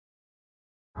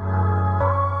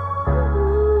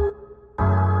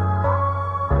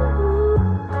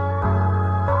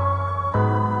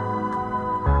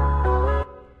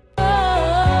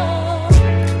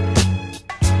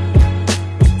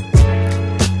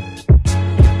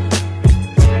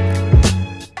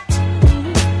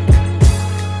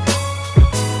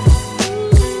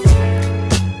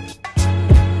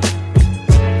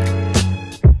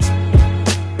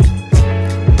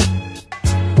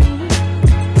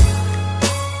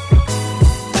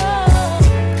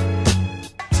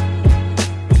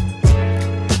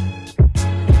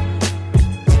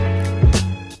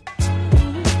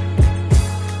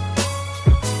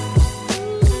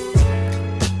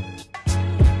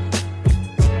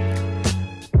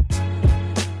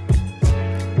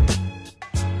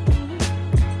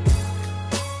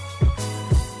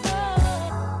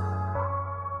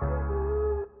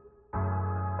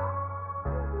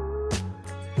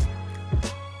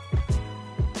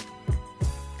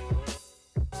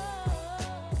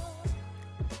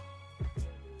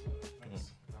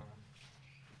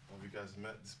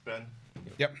It's Ben.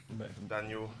 Yep.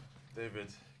 Daniel, David,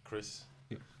 Chris.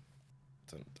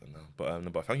 Don't know,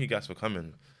 but thank you guys for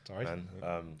coming, It's all right. man.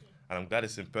 And I'm glad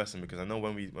it's in person because I know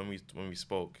when we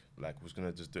spoke, like, we was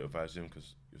gonna just do it via Zoom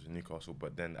because it was in Newcastle.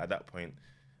 But then at that point,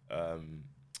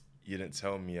 you didn't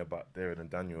tell me about David and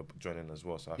Daniel joining as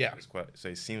well. So I think it's quite. So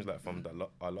it seems like from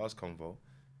our last convo,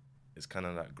 it's kind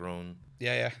of like grown.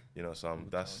 Yeah. You know, so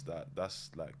that's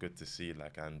like good to see.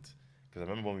 Like, and because I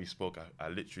remember when we spoke, I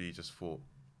literally just thought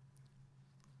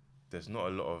there's not a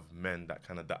lot of men that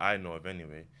I know of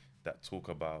anyway that talk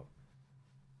about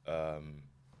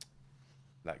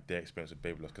like their experience with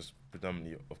baby loss, because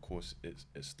predominantly, of course,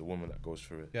 it's the woman that goes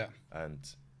through it. Yeah. And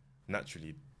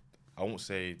naturally, I won't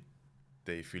say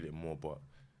they feel it more, but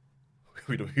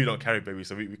we don't carry babies,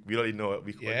 so we only know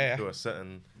we feel a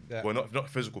certain well, not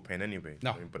physical pain anyway.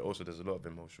 No. But also there's a lot of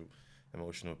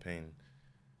emotional pain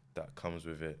that comes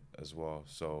with it as well.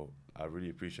 So I really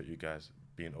appreciate you guys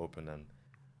being open and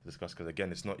discuss, because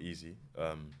again, it's not easy.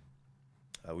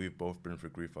 We've both been through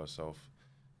grief ourselves,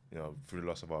 you know, through the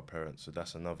loss of our parents. So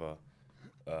that's another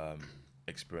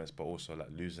experience, but also like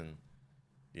losing,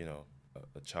 you know,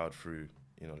 a child through,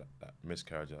 you know, like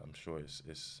miscarriage. I'm sure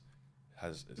it's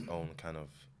has its own kind of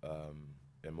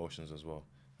emotions as well.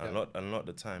 And a lot of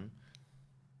the time,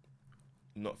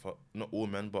 not all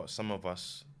men, but some of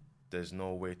us, there's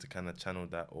no way to kind of channel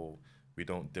that, or we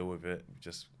don't deal with it. We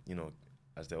just, you know,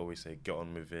 as they always say, get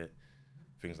on with it,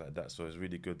 things like that. So it's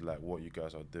really good, like, what you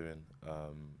guys are doing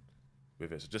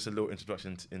with it. So just a little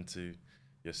introduction into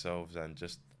yourselves, and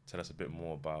just tell us a bit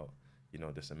more about, you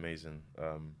know, this amazing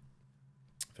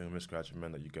thing of Miscarriage for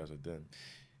Men that you guys are doing.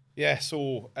 Yeah,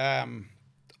 so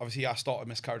obviously I started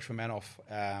Miscarriage for Men off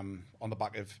on the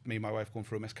back of me and my wife going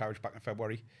through a miscarriage back in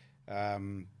February.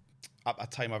 At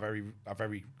that time, I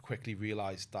very quickly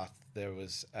realised that there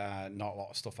was not a lot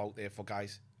of stuff out there for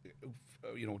guys,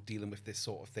 you know, dealing with this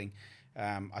sort of thing.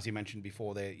 As you mentioned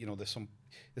before, there's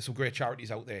some great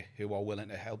charities out there who are willing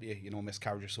to help you. You know,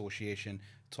 Miscarriage Association,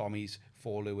 Tommy's,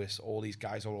 For Lewis, all these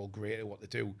guys are all great at what they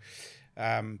do.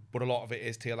 But a lot of it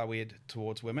is tailor-made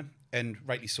towards women, and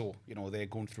rightly so. You know, they're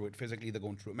going through it physically, they're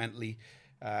going through it mentally,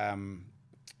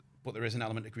 but there is an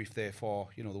element of grief there for,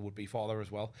 you know, the would-be father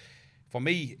as well. For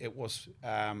me, it was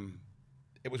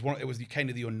the kind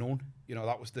of the unknown. You know,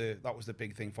 that was the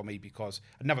big thing for me, because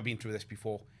I'd never been through this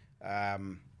before. I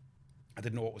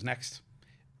didn't know what was next.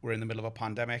 We're in the middle of a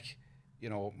pandemic. You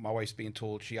know, my wife's being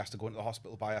told she has to go into the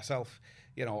hospital by herself.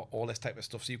 You know, all this type of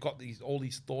stuff. So you've got all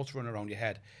these thoughts running around your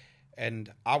head.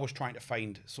 And I was trying to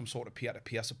find some sort of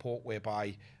peer-to-peer support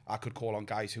whereby I could call on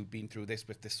guys who'd been through this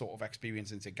with this sort of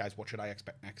experience and say, guys, what should I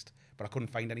expect next? But I couldn't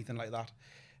find anything like that.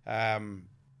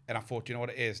 And I thought, you know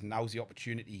what it is? Now's the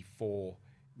opportunity for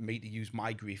me to use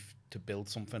my grief to build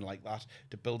something like that,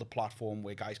 to build a platform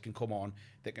where guys can come on,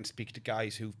 that can speak to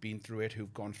guys who've been through it,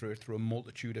 who've gone through it through a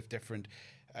multitude of different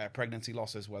pregnancy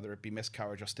losses, whether it be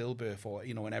miscarriage or stillbirth, or,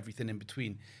 you know, and everything in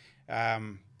between.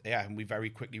 And we very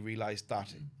quickly realised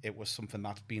that it was something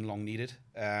that's been long needed.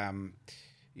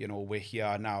 You know, we're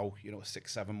here now, you know,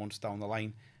 6-7 months down the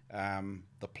line.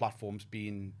 The platform's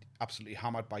been absolutely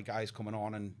hammered by guys coming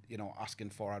on and, you know, asking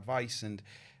for advice, and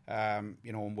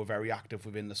you know, and we're very active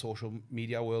within the social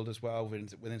media world as well,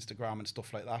 with Instagram and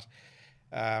stuff like that.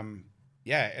 And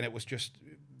it was just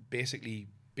basically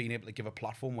being able to give a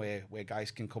platform where guys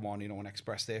can come on, you know, and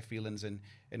express their feelings and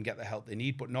get the help they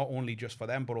need, but not only just for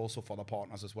them, but also for their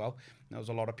partners as well. And there's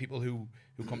a lot of people who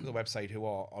come to the website who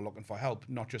are looking for help,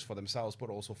 not just for themselves, but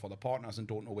also for their partners, and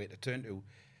don't know where to turn to.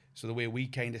 So the way we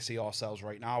kind of see ourselves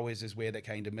right now is we're the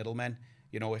kind of middlemen.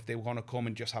 You know, if they want to come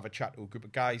and just have a chat to a group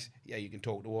of guys, yeah, you can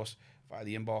talk to us via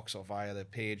the inbox or via the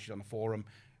page on the forum.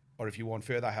 Or if you want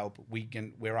further help,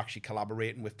 we're actually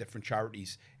collaborating with different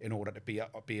charities in order to be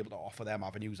able to offer them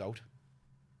avenues out.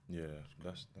 Yeah,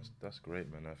 that's great,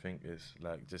 man. I think it's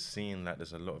like just seeing like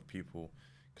there's a lot of people,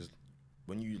 because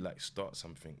when you like start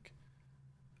something,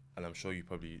 and I'm sure you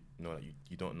probably know that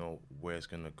you don't know where it's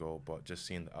gonna go, but just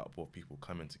seeing the output of people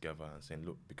coming together and saying,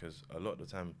 look, because a lot of the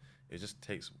time it just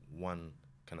takes one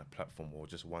kind of platform or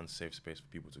just one safe space for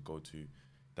people to go to,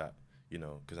 that, you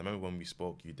know, because I remember when we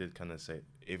spoke, you did kind of say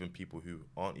even people who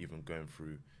aren't even going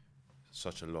through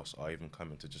such a loss are even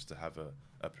coming to have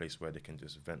a place where they can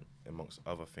just vent amongst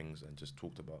other things and just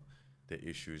talk about their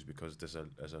issues, because there's a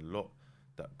lot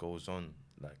that goes on,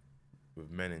 like,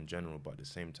 with men in general, but at the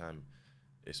same time,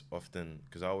 it's often,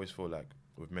 because I always feel like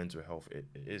with mental health, it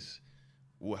is,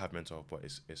 we'll have mental health, but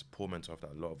it's poor mental health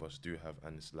that a lot of us do have.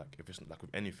 And it's like, if it's like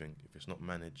with anything, if it's not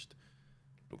managed,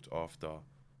 looked after,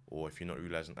 or if you're not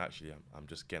realizing, actually, I'm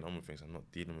just getting on with things, I'm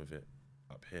not dealing with it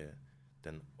up here,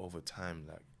 then over time,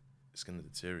 like, it's gonna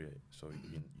deteriorate. So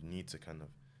you need to kind of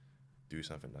do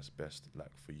something that's best,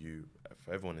 like for you.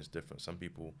 For everyone, is different. Some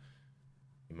people,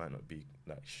 it might not be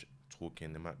like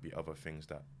talking. There might be other things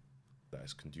that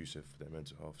is conducive for their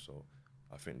mental health. So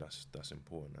I think that's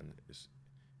important, and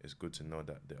it's good to know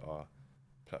that there are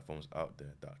platforms out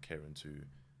there that are caring to,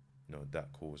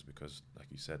 that cause, because like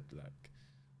you said, like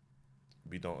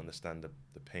we don't understand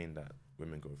the pain that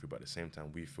women go through, but at the same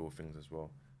time we feel things as well.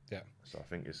 Yeah. So I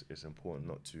think it's important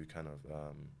not to kind of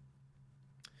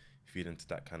feed into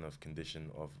that kind of condition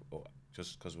of, or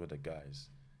just because we're the guys,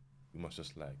 we must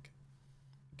just like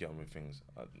get on with things.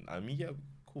 I mean, yeah,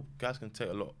 cool. Guys can take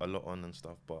a lot on and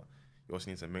stuff, but you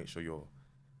also need to make sure you're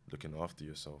looking after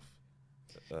yourself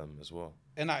as well.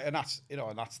 And that's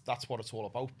that's what it's all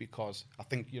about, because I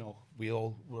think we're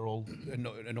all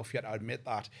enough yet to admit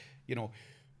that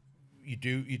you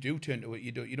do turn to it.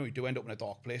 You do end up in a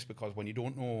dark place, because when you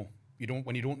don't know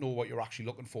what you're actually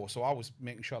looking for. So I was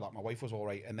making sure that my wife was all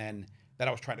right, and then I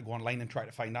was trying to go online and try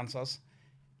to find answers,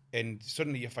 and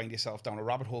suddenly you find yourself down a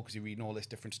rabbit hole because you're reading all this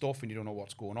different stuff and you don't know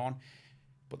what's going on.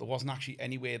 But there wasn't actually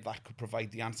anywhere that could provide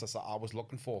the answers that I was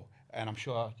looking for. And I'm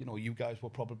sure you guys were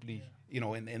probably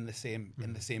in the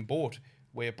same boat,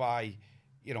 whereby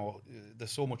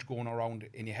there's so much going around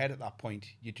in your head at that point.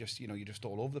 You're just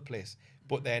all over the place.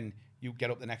 But then you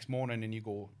get up the next morning and you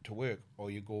go to work,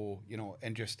 or you go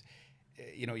and just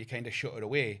you kind of shut it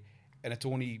away. And it's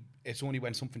only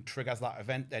when something triggers that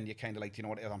event, then you're kind of like,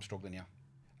 I'm struggling here.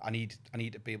 I need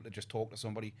to be able to just talk to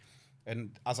somebody.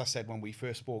 And as I said when we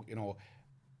first spoke,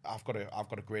 I've got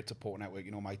a great support network.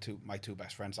 My two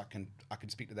best friends. I can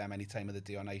speak to them any time of the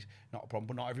day or night, not a problem.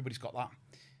 But not everybody's got that,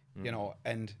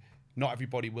 and not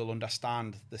everybody will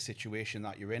understand the situation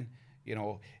that you're in.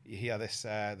 You hear this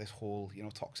whole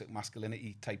toxic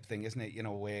masculinity type thing, isn't it?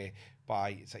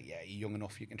 Whereby it's like, yeah, you're young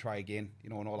enough, you can try again,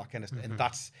 and all that kind of stuff. And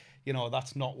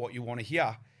that's not what you want to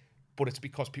hear. But it's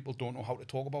because people don't know how to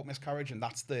talk about miscarriage, and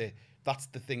that's the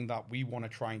thing that we want to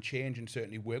try and change, and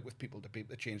certainly work with people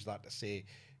to change that, to say,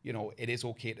 it is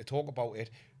okay to talk about it,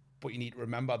 but you need to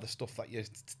remember the stuff that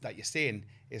you're saying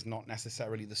is not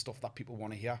necessarily the stuff that people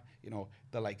want to hear.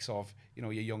 The likes of,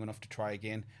 you're young enough to try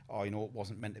again, or it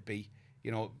wasn't meant to be,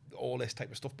 all this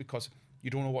type of stuff, because you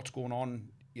don't know what's going on,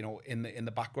 in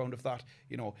the background of that.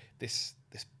 These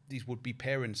would-be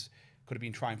parents could have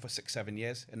been trying for 6-7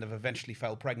 years, and they've eventually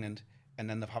fell pregnant, and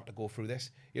then they've had to go through this,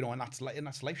 and that's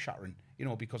life shattering,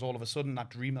 because all of a sudden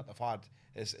that dream that they've had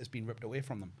has been ripped away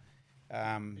from them.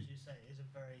 As you say, it is a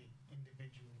very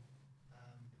individual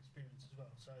experience as well.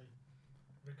 So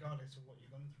regardless of what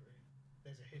you've gone through,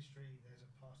 there's a history, there's a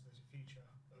past, there's a future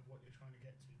of what you're trying to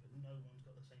get to, but no one's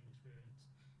got the same experience.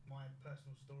 My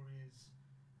personal story is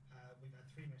we've had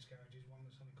 3 miscarriages. One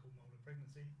was something called molar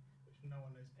pregnancy, which no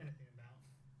one knows anything about,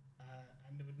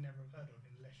 and they would never have heard of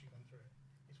unless you've gone through it.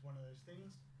 It's one of those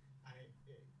things, and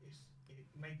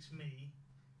it makes me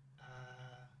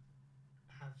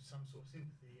have some sort of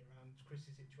sympathy around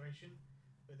Chris's situation.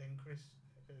 But then Chris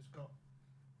has got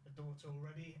a daughter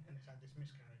already and has had this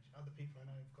miscarriage. Other people I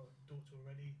know have got a daughter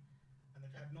already and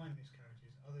they've had 9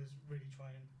 miscarriages. Others really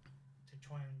trying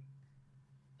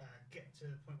get to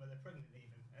the point where they're pregnant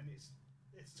even. And it's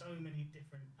so many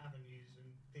different avenues and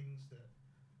things that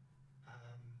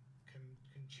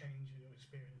can change your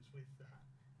experience with that,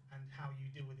 and how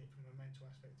you deal with it from a mental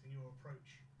aspect, and your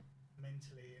approach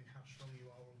mentally, and how strong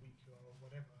you are or weak you are or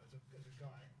whatever as a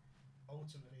guy.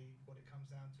 Ultimately what it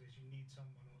comes down to is you need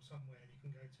someone or somewhere you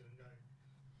can go to and go,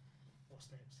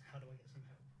 what's next? How do I get some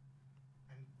help?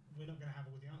 And we're not going to have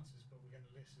all the answers, but we're going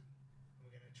to listen, and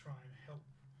we're going to try and help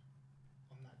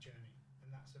on that journey.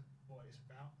 And that's what it's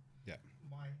about. Yeah.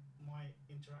 My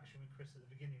interaction with Chris at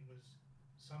the beginning was,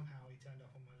 somehow he turned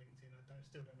up on my LinkedIn. I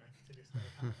still don't know to this day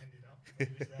how it ended up. But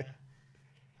he was there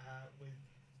with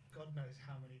God knows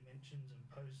how many mentions and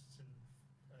posts and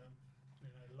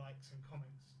likes and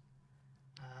comments,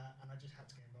 and I just had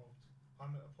to get involved.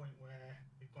 I'm at a point where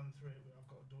we've gone through it. I've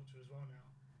got a daughter as well now,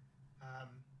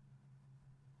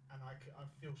 and I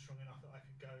feel strong enough that I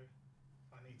could go,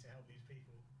 I need to help these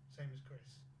people. Same as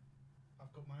Chris.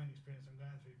 I've got my own experience I'm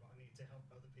going through, but I need to help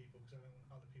other people because I don't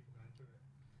want other people going through it.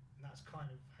 And that's kind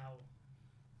of how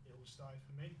it all started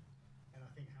for me, and I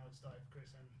think how it started for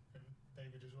Chris and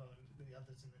David as well, and the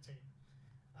others in the team.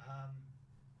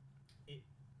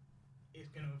 It's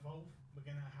going to evolve. We're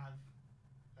going to have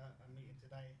a meeting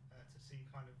today to see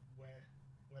kind of where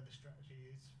the strategy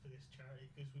is for this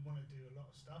charity, because we want to do a lot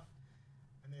of stuff,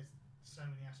 and there's so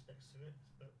many aspects to it,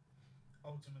 but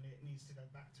ultimately it needs to go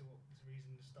back to what the reason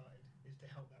it started, is to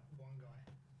help that one guy.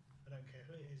 I don't care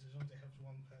who it is, as long as it helps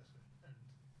one person. And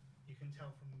you can tell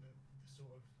from the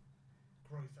sort of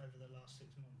growth over the last 6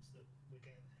 months that we're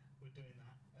getting there. We're doing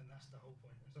that, and that's the whole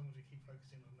point. As long as we keep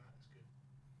focusing on that, it's good.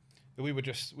 We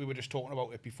were just talking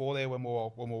about it before there when we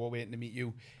were waiting to meet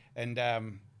you, and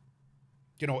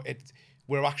you know,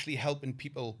 we're actually helping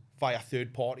people via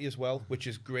third party as well, which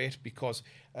is great because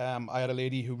I had a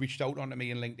lady who reached out onto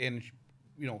me in LinkedIn.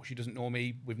 You know, she doesn't know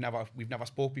me. We've never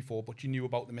spoke before, but she knew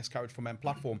about the Miscarriage for Men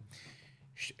platform.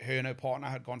 Her and her partner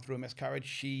had gone through a miscarriage.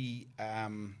 She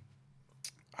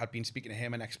had been speaking to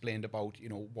him and explained about, you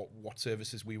know, what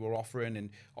services we were offering and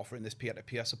offering this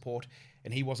peer-to-peer support.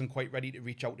 And he wasn't quite ready to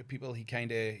reach out to people. He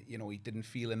kind of, you know, he didn't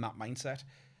feel in that mindset.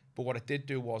 But what it did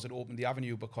do was it opened the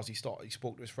avenue because he spoke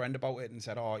to his friend about it and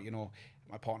said, oh, you know,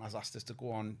 my partner's asked us to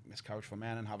go on Miscarriage for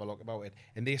Men and have a look about it.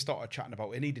 And they started chatting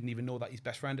about it, and he didn't even know that his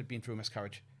best friend had been through a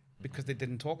miscarriage because they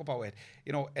didn't talk about it,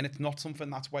 you know, and it's not something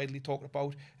that's widely talked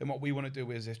about. And what we want to do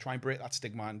is try and break that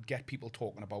stigma and get people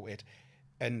talking about it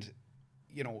and,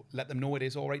 you know, let them know it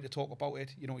is all right to talk about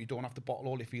it. You know, you don't have to bottle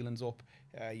all your feelings up.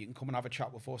 You can come and have a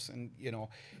chat with us. And, you know,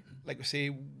 like we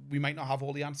say, we might not have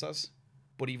all the answers,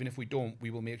 but even if we don't, we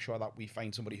will make sure that we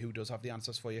find somebody who does have the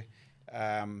answers for you.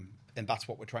 And that's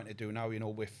what we're trying to do now, you know,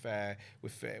 with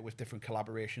different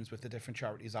collaborations with the different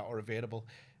charities that are available.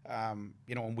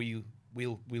 You know, and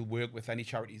we'll work with any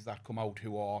charities that come out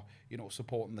who are, you know,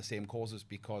 supporting the same causes,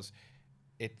 because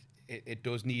it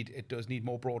does need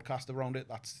more broadcast around it.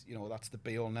 That's, you know, that's the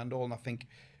be all and end all. And I think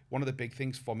one of the big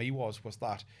things for me was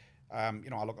that, you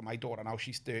know, I look at my daughter now,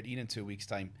 she's 13 in 2 weeks'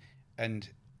 time, and,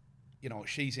 you know,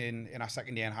 she's in her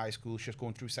second year in high school. She's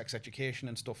going through sex education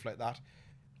and stuff like that.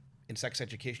 In sex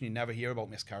education, you never hear about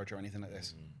miscarriage or anything like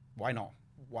this. Why not?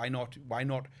 Why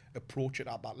not approach it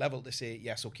at that level to say,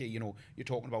 yes, okay, you know, you're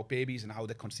talking about babies and how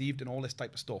they're conceived and all this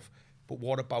type of stuff, but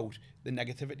what about the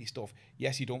negativity stuff?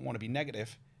 Yes, you don't want to be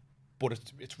negative, but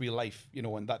it's real life, you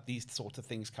know, and that these sorts of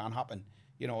things can happen,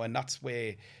 you know, and that's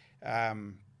where,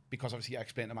 because obviously I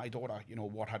explained to my daughter, you know,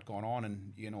 what had gone on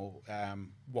and, you know,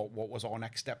 what was our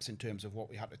next steps in terms of what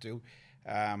we had to do.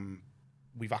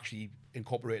 We've actually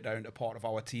incorporated her into part of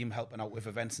our team, helping out with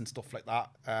events and stuff like that.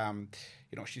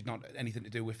 You know, she's not anything to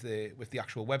do with the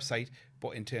actual website, but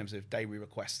in terms of diary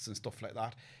requests and stuff like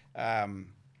that.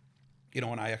 You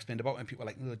know, and I explained about it, and people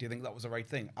were like, oh, do you think that was the right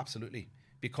thing? Absolutely.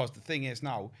 Because the thing is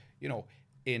now, you know,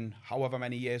 in however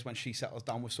many years when she settles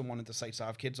down with someone and decides to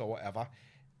have kids or whatever,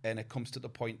 and it comes to the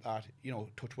point that, you know,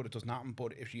 touch wood, it doesn't happen,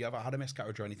 but if she ever had a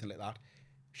miscarriage or anything like that,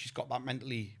 she's got that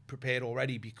mentally prepared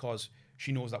already, because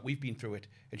she knows that we've been through it,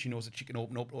 and she knows that she can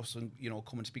open up to us and, you know,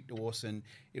 come and speak to us and,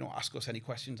 you know, ask us any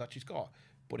questions that she's got.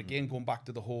 But again, going back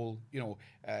to the whole, you know,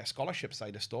 scholarship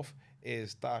side of stuff,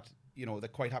 is that, you know, they're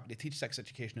quite happy to teach sex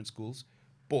education in schools,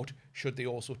 but should they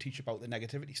also teach about the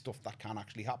negativity stuff that can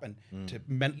actually happen to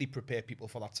mentally prepare people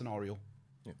for that scenario?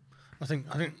 Yeah. I think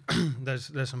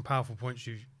there's some powerful points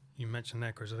you mentioned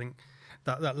there, Chris. I think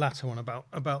that latter one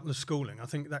about the schooling, I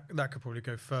think that could probably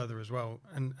go further as well,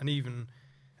 and even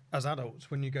as adults,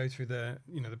 when you go through the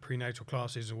prenatal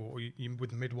classes, or you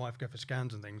with the midwife go for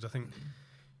scans and things, I think,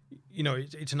 you know,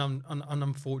 it's an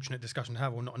unfortunate discussion to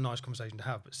have, or not a nice conversation to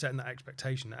have, but setting that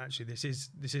expectation that actually this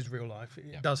is real life.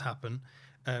 It does happen.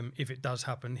 If it does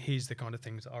happen, here's the kind of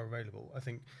things that are available. I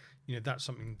think, you know, that's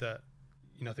something that,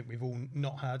 you know, I think we've all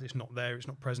not had. It's not there. It's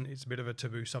not present. It's a bit of a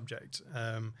taboo subject.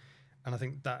 And I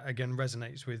think that again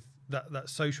resonates with that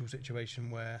social situation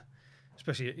where,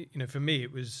 especially, you know, for me,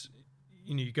 it was,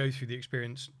 you know, you go through the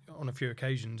experience on a few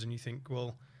occasions and you think,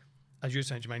 well, as you're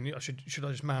saying, Jermaine, should I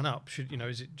just man up? Should, you know,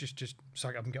 is it just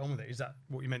suck up and get on with it? Is that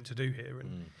what you're meant to do here?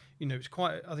 And you know,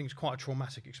 I think it's quite a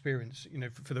traumatic experience, you know,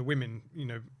 for the women, you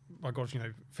know, my God, you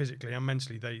know, physically and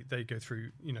mentally, they go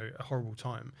through, you know, a horrible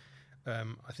time.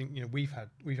 I think, you know, we've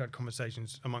had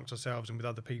conversations amongst ourselves and with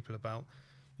other people about,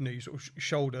 you know, you sort of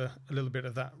shoulder a little bit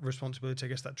of that responsibility, I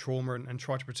guess, that trauma, and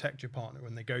try to protect your partner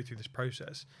when they go through this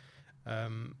process.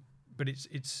 But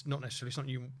it's not necessarily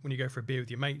something you, when you go for a beer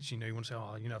with your mates, you know, you want to say,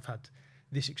 oh, you know, I've had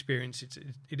this experience.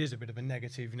 It is a bit of a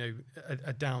negative, you know,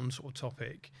 a down sort of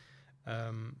topic.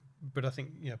 But I think,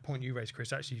 you know, point you raised,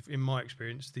 Chris, actually, in my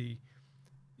experience,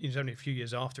 it's only a few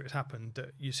years after it happened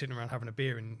that you're sitting around having a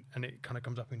beer and it kind of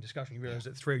comes up in discussion. You realise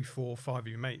that 3, 4, 5 of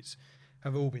your mates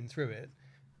have all been through it.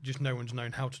 Just no one's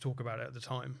known how to talk about it at the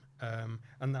time.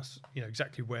 And that's, you know,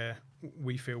 exactly where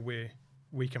we feel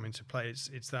we come into play.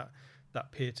 It's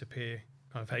that peer-to-peer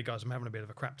kind of, hey guys, I'm having a bit of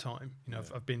a crap time. You know,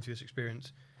 I've been through this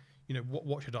experience. You know,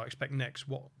 what should I expect next?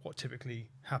 What typically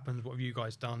happens? What have you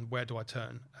guys done? Where do I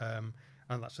turn?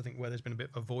 And that's, I think, where there's been a bit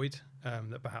of a void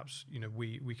that perhaps, you know,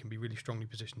 we can be really strongly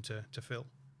positioned to fill.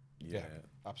 Yeah,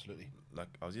 absolutely. Like,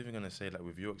 I was even going to say, like,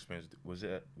 with your experience,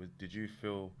 did you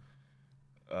feel,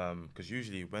 because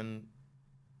usually when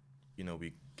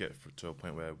we get to a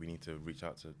point where we need to reach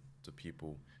out to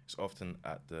people, it's often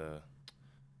at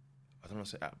I don't want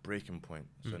to say at breaking point.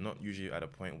 So not usually at a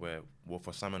point where, well,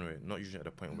 for Sam anyway, not usually at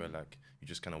a point where like you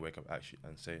just kind of wake up actually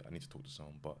and say, I need to talk to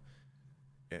someone. But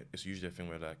it's usually a thing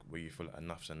where you feel like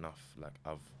enough's enough. Like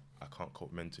I can't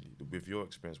cope mentally. With your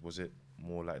experience, was it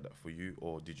more like that for you,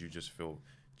 or did you just feel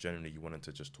generally you wanted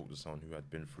to just talk to someone who had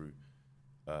been through?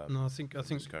 No, I think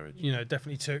miscarriage?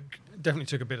 definitely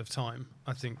took a bit of time.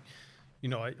 I think,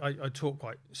 I talk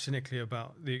quite cynically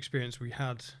about the experience we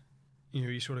had.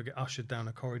 You sort of get ushered down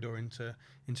a corridor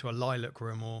into a lilac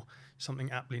room or something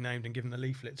aptly named and given a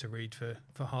leaflet to read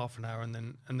for half an hour, and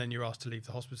then you're asked to leave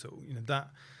the hospital.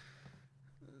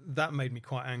 That made me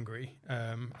quite angry,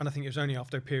 and I think it was only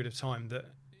after a period of time that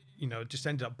just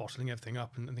ended up bottling everything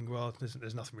up and think, well,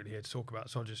 there's nothing really here to talk about,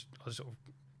 so I'll just sort of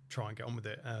try and get on with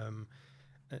it.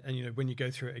 And when you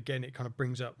go through it again, it kind of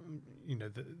brings up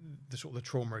the sort of the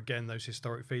trauma again, those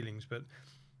historic feelings. But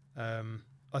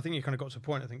I think it kind of got to a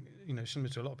point, I think, similar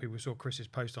to a lot of people, we saw Chris's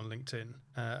post on LinkedIn,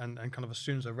 and kind of as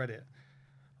soon as I read it,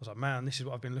 I was like, man, this is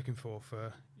what I've been looking for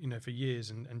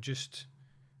years, and just,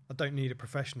 I don't need a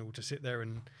professional to sit there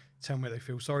and tell me they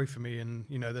feel sorry for me and,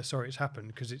 they're sorry it's happened,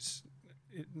 because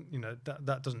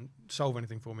that doesn't solve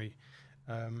anything for me.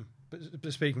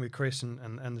 But speaking with Chris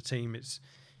and the team, it's,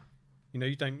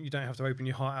 you don't have to open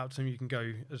your heart out to them. You can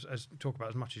go as talk about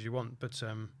as much as you want, but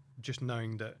just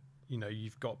knowing that,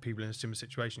 you've got people in a similar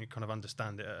situation, you kind of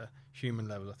understand it at a human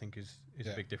level, I think is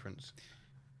a big difference.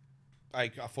 I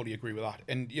fully agree with that,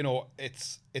 and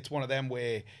it's one of them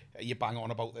where you bang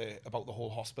on about the whole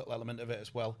hospital element of it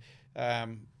as well.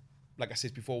 Like I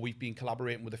said before, we've been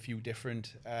collaborating with a few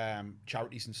different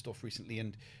charities and stuff recently,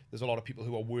 and there's a lot of people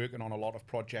who are working on a lot of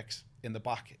projects in the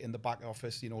back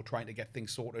office, trying to get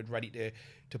things sorted, ready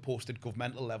to post at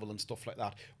governmental level and stuff like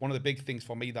that. One of the big things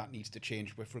for me that needs to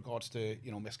change with regards to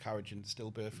miscarriage and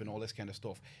stillbirth and all this kind of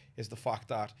stuff is the fact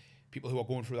that people who are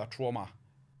going through that trauma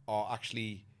are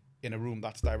actually in a room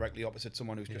that's directly opposite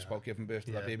someone who's just about giving birth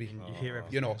to their baby. You hear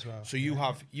everything as well. So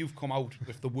you've come out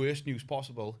with the worst news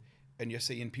possible, and you're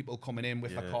seeing people coming in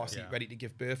with a car seat ready to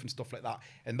give birth and stuff like that,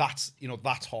 and that's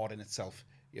that's hard in itself.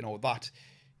 That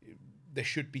there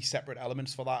should be separate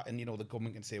elements for that, and the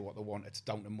government can say what they want. It's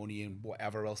down to money and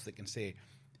whatever else they can say,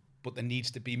 but there needs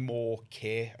to be more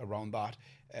care around that,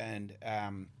 and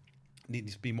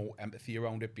needs to be more empathy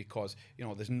around it, because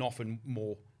there's nothing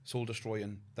more soul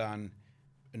destroying than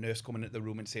a nurse coming into the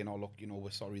room and saying, "Oh look,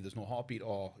 we're sorry, there's no heartbeat,"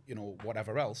 or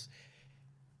whatever else.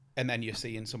 And then you're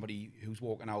seeing somebody who's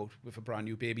walking out with a brand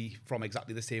new baby from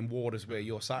exactly the same ward as where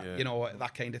you're sat,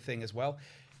 that kind of thing as well.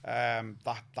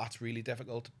 That's really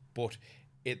difficult, but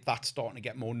that's starting to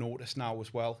get more notice now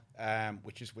as well,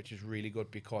 which is really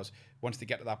good, because once they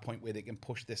get to that point where they can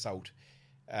push this out,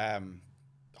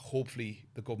 hopefully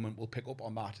the government will pick up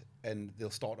on that, and they'll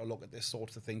start to look at this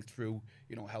sorts of things through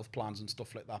health plans and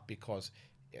stuff like that, because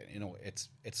it's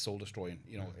soul destroying.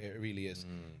 It really is.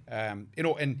 And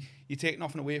you take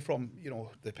nothing away from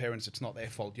the parents. It's not their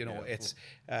fault. It's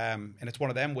and it's one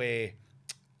of them where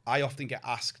I often get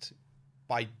asked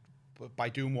by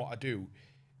doing what I do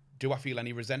I feel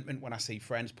any resentment when I see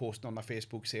friends posting on their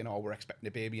Facebook saying, "Oh, we're expecting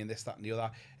a baby," and this, that, and the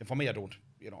other? And for me, I don't.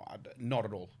 Not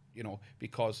at all.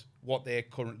 Because what they're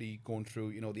currently going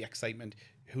through, the excitement.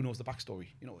 Who knows the backstory?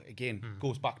 Again,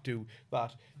 goes back to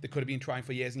that they could have been trying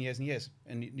for years and years and years,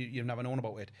 and you've never known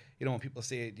about it. When people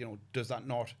say, does that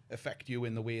not affect you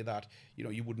in the way that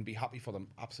you wouldn't be happy for them?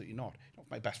 Absolutely not. If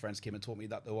my best friends came and told me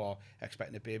that they were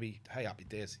expecting a baby, hey, happy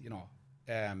days.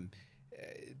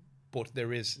 But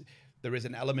there is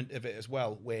an element of it as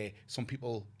well where some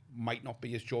people might not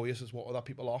be as joyous as what other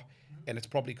people are, and it's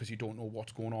probably because you don't know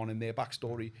what's going on in their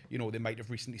backstory. They might have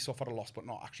recently suffered a loss but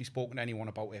not actually spoken to anyone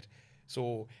about it.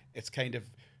 So it's kind of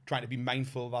trying to be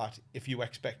mindful that if you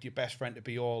expect your best friend to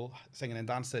be all singing and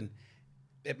dancing,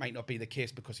 it might not be the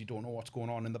case, because you don't know what's going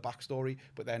on in the backstory.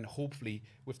 But then hopefully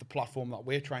with the platform that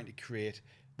we're trying to create,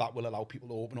 that will allow people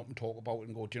to open up and talk about it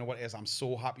and go, do you know what it is? I'm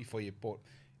so happy for you, but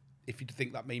if you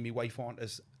think that me and my wife aren't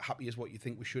as happy as what you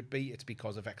think we should be, it's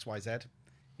because of X, Y, Z.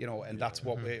 And that's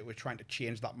what we're trying to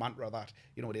change, that mantra that,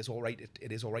 it is all right.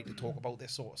 It is all right to talk about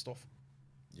this sort of stuff.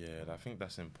 Yeah, I think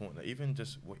that's important. Even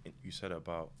just what you said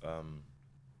about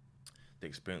the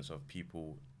experience of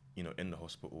people, in the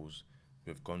hospitals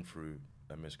who've gone through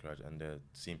a miscarriage, and they're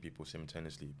seeing people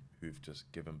simultaneously who've just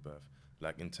given birth.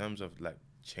 Like, in terms of like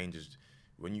changes,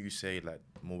 when you say like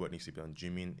more work needs to be done, do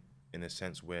you mean in a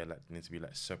sense where like there needs to be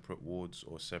like separate wards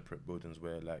or separate buildings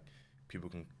where like people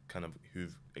can kind of,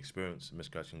 who've experienced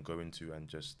miscarriage, can go into and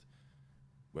just,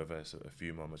 whether it's a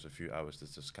few moments, a few hours,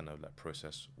 to just kind of like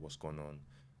process what's going on,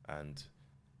 and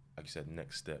like you said,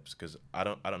 next steps? Because I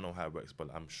don't know how it works, but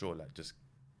I'm sure like just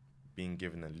being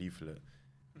given a leaflet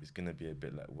is gonna be a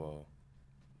bit like, well,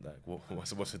 like what's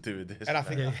supposed to do with this? And I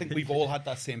Like, think we've all had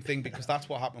that same thing, because that's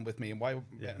what happened with me and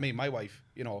me and my wife.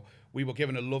 You know, we were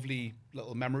given a lovely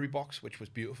little memory box, which was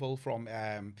beautiful, from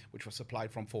which was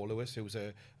supplied from Fort Lewis, who was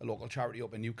a local charity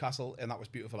up in Newcastle, and that was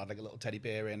beautiful. Had like a little teddy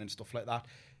bear in and stuff like that.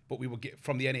 But we were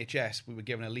from the NHS, we were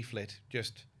given a leaflet.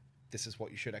 Just, this is what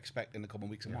you should expect in the coming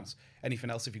weeks and months. Anything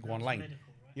else if you go online,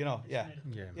 medical, right? you know, It's yeah.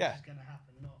 medical. Yeah. It's going to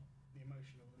happen, not the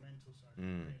emotional, the mental side,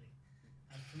 really.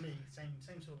 And for me,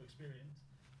 same sort of experience.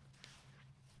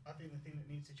 I think the thing that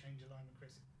needs to change alignment,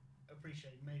 Chris,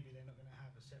 appreciate maybe they're not going to have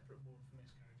a separate ward for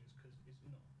miscarriages because it's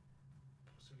not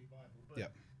possibly viable, but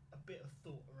a bit of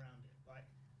thought around it, like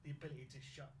the ability to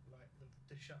shut like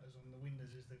the shutters on the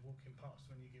windows as they're walking past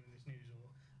when you're giving this news,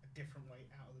 or a different way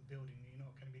out of the building. You're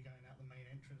not going to be going out the main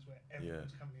entrance where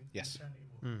everyone's coming into the maternity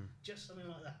ward. Just something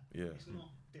like that. Yeah. It's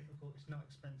not difficult, it's not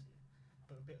expensive,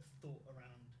 but a bit of thought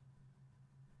around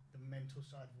the mental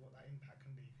side of what that impact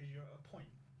can be, because you're at a point,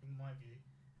 in my view,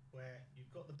 where you've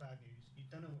got the bad news, you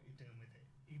don't know what you're doing with it,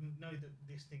 you know that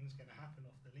this thing's going to happen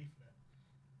off the leaflet,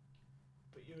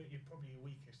 but you're probably your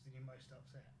weakest and you're most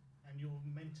upset, and you're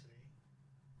mentally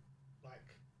like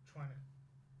trying to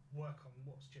work on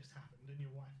what's just happened, and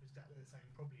your wife is exactly the same,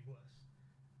 probably worse,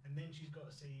 and then she's got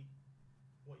to see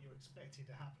what you're expected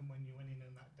to happen when you went in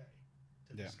on that day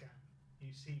to the scan.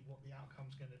 You see what the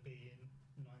outcome's going to be in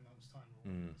 9 months' time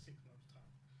or 6 months' time,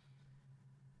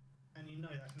 and you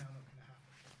know that's now not going to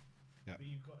happen. Yeah. But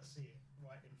you've got to see it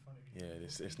right in front of you. Yeah,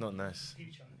 it's not nice.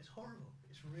 Future. It's horrible.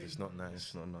 It's really. It's not nice.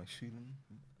 It's not a nice feeling.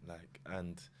 Like,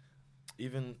 and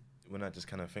even when I just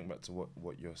kind of think back to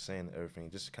what you're saying, everything,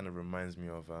 it just kind of reminds me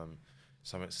of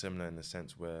something similar in the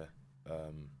sense where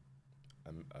I'm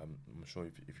sure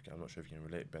if you can, I'm not sure if you can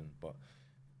relate, Ben, but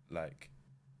like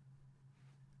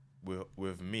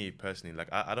with me personally, like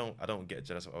I don't get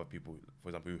jealous of other people, for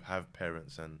example, who have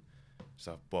parents and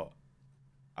stuff, but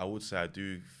I would say I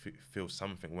do feel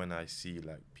something when I see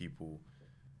like people,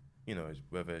 you know,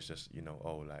 whether it's just, you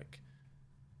know, like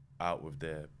out with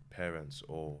their parents,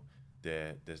 or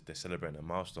they're celebrating a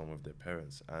milestone with their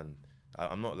parents, and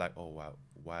I'm not like, oh wow,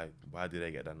 why did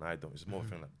they get that and I don't? It's more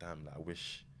thing like, damn, like, I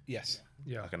wish I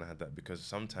kind of had that, because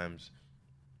sometimes,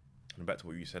 and back to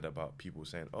what you said about people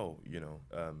saying, oh, you know,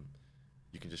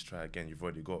 you can just try again, you've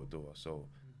already got a daughter, so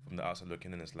from the outside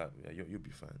looking in, it's like, yeah, you'll be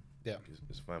fine. Yeah,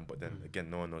 it's fine. But then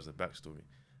again, no one knows the backstory,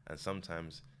 and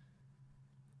sometimes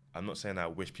I'm not saying I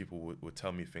wish people would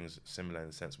tell me things similar in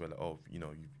the sense where, like, oh, you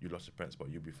know, you lost your parents, but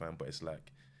you'll be fine. But it's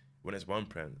like when it's one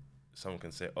parent, someone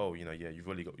can say, oh, you know, yeah, you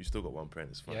still got one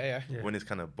parent, it's fine. Yeah. When it's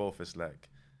kind of both, it's like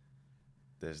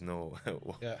there's no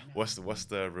what's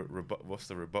the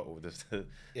rebuttal?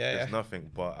 There's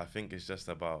nothing. But I think it's just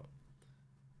about,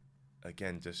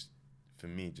 again, just for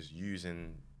me, just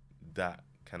using that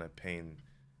kind of pain,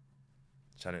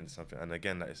 challenge something. And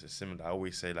again, like, it's a similar. I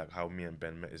always say, like, how me and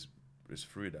Ben met is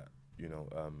through that. You know,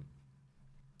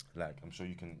 like, I'm sure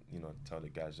you can, you know, tell the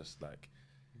guys just like,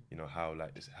 you know, how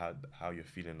like it's how you're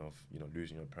feeling of, you know,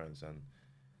 losing your parents and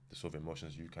the sort of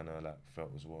emotions you kind of like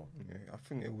felt as well. Yeah, I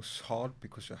think it was hard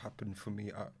because it happened for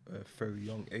me at a very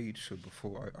young age. So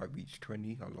before I reached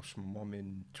 20, I lost my mum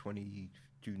in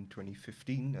June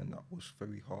 2015, and that was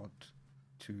very hard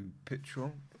to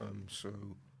picture. So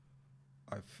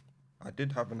I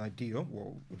did have an idea,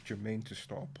 well, with Jermaine, to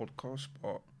start a podcast,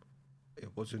 but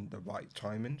it wasn't the right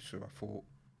timing. So I thought,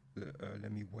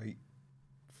 let me wait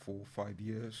 4 or 5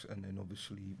 years, and then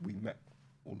obviously we met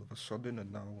all of a sudden,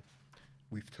 and now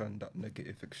we've turned that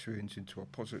negative experience into a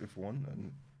positive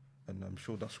one, and I'm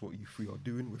sure that's what you three are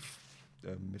doing with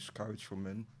Miscarriage for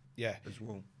Men as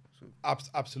well. So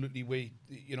absolutely,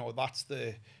 you know,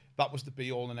 that was the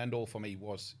be all and end all for me,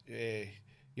 was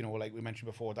you know, like we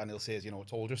mentioned before, Daniel says, you know,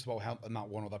 it's all just about helping that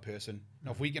one other person.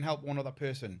 Now, if we can help one other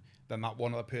person, then that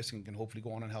one other person can hopefully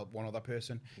go on and help one other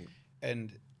person.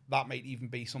 And that might even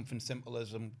be something simple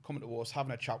as coming to us,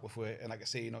 having a chat with her, and like I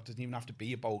say, you know, it doesn't even have to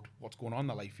be about what's going on in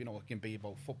their life. You know, it can be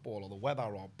about football or the weather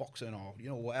or boxing or, you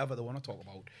know, whatever they want to talk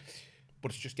about.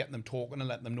 But it's just getting them talking and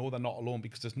letting them know they're not alone,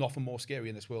 because there's nothing more scary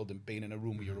in this world than being in a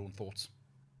room with your own thoughts.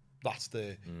 That's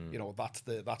the, you know, that's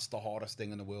the hardest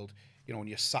thing in the world. You know, when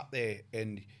you're sat there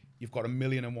and you've got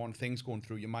 1,000,001 things going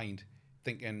through your mind,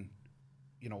 thinking,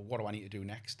 you know, what do I need to do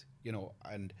next? You know,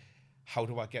 and how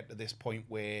do I get to this point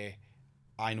where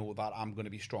I know that I'm going to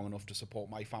be strong enough to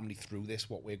support my family through this,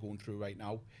 what we're going through right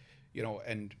now, you know.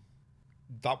 And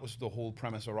that was the whole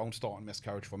premise around starting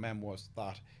Miscarriage for Men, was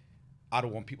that I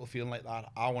don't want people feeling like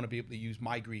that. I want to be able to use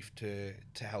my grief to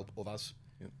help others,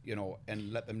 you know,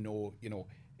 and let them know, you know,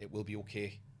 it will be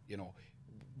okay. You know,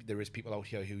 there is people out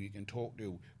here who you can talk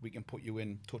to. We can put you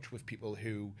in touch with people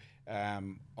who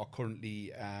are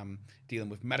currently dealing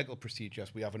with medical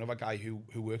procedures. We have another guy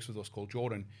who works with us called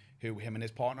Jordan, who him and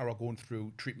his partner are going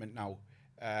through treatment now.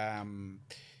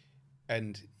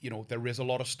 And, you know, there is a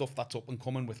lot of stuff that's up and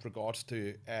coming with regards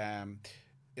to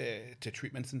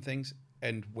treatments and things.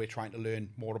 And we're trying to learn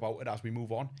more about it as we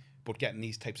move on. But getting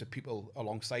these types of people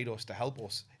alongside us to help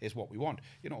us is what we want.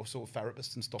 You know, so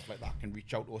therapists and stuff like that can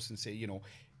reach out to us and say, you know,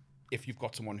 if you've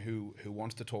got someone who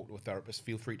wants to talk to a therapist,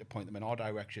 feel free to point them in our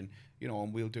direction, you know,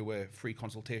 and we'll do a free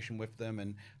consultation with them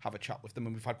and have a chat with them.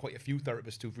 And we've had quite a few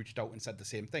therapists who've reached out and said the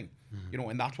same thing, you know,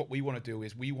 and that's what we want to do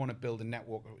is we want to build a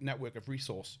network of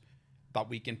resource that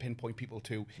we can pinpoint people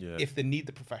to if they need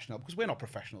the professional, because we're not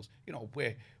professionals. You know,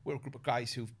 we're a group of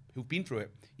guys who've been through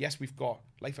it. Yes, we've got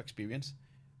life experience,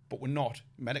 but we're not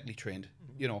medically trained,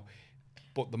 you know.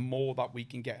 But the more that we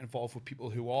can get involved with people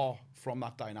who are from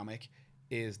that dynamic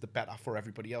is the better for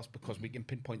everybody else, because we can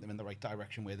pinpoint them in the right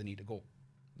direction where they need to go.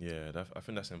 Yeah, I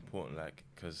think that's important, like,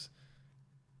 because,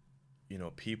 you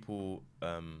know, people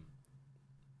don't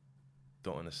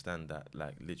understand that,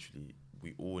 like, literally,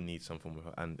 we all need some form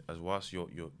of, and as whilst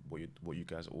what you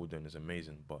guys are all doing is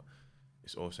amazing, but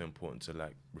it's also important to,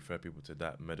 like, refer people to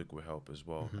that medical help as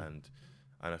well.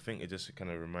 And I think it just kind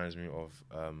of reminds me of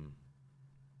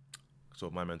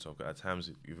sort of my mentor. At times,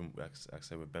 even like I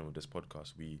said with Ben with this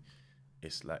podcast,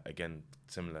 it's like, again,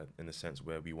 similar in the sense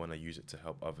where we want to use it to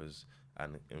help others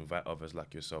and invite others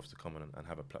like yourselves to come on and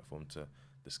have a platform to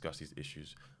discuss these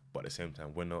issues. But at the same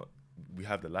time, we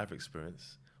have the life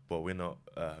experience, but we're not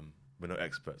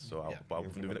experts. So,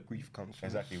 grief comes from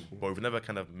exactly. us. But we've never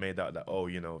kind of made out that, oh,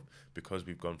 you know, because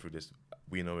we've gone through this,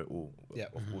 we know it all. Yeah.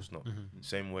 Of course not.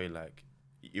 Same way, like,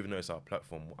 even though it's our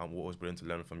platform, I'm always willing to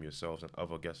learn from yourselves and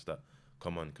other guests that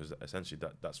come on, because essentially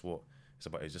that's what it's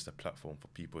about. It's just a platform for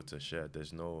people to share.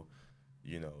 There's no,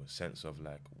 you know, sense of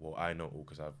like, well, I know all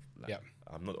because I'm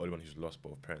not the only one who's lost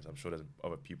both parents. I'm sure there's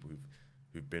other people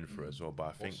who've been through it as well. But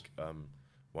I think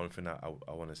one thing that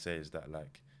I want to say is that,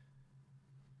 like,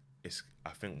 I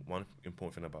think one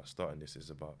important thing about starting this is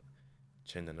about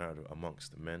changing the narrative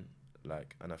amongst the men.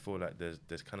 Like, and I feel like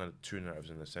there's kind of two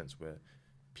narratives in the sense where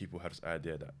people have this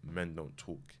idea that men don't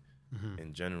talk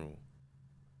in general,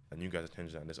 and you guys are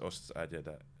changing that. And there's also this idea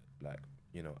that, like,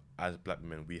 you know, as black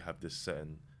men, we have this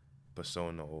certain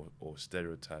persona or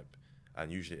stereotype,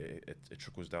 and usually it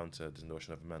trickles down to this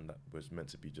notion of a man that was meant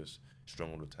to be just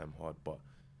strong all the time, hard. But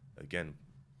again,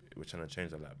 we're trying to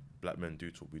change that. Like, black men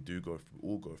do talk. We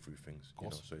all go through things. You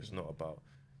know, so it's not about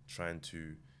trying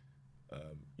to,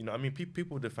 you know, I mean,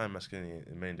 people define masculinity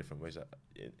in many different ways.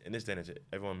 In this day and age,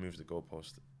 everyone moves the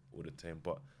goalpost all the time.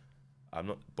 But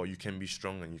But you can be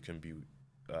strong and you can be,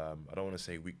 I don't want to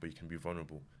say weak, but you can be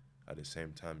vulnerable at the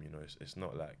same time. You know, it's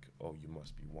not like, oh, you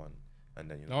must be one and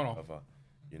then the other.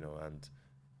 You know, and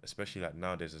especially like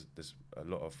now, there's a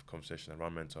lot of conversation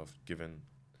around mental health, given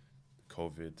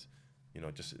COVID. You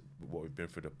know, just what we've been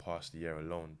through the past year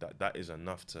alone, that is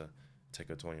enough to take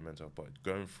a toll on your mental health. But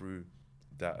going through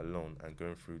that alone and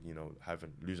going through, you know,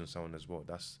 losing someone as well,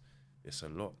 it's a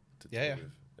lot to deal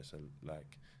with. It's and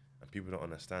people don't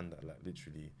understand that, like,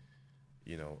 literally,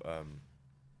 you know,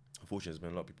 unfortunately, there's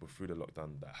been a lot of people through the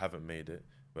lockdown that haven't made it,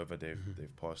 whether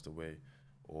they've passed away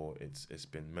or it's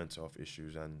been mental health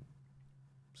issues, and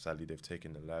sadly they've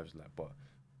taken their lives. Like, but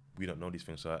we don't know these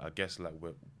things, so I guess, like,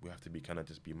 we have to be kind of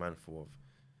just be mindful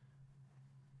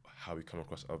of how we come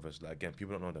across others. Like, again,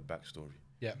 people don't know the backstory.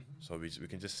 Yeah. So we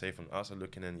can just say from outside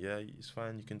looking in, yeah, it's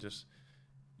fine. You can just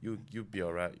you'll be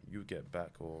alright. You get back,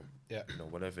 or you know,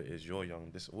 whatever it is. You're young.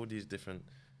 This all these different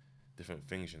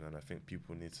things, you know. And I think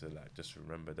people need to, like, just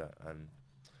remember that.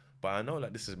 But I know,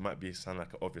 like, might sound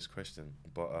like an obvious question,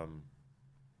 but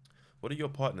what do your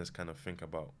partners kind of think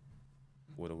about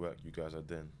all the work you guys are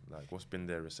doing? Like, what's been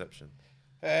their reception?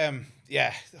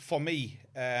 For me,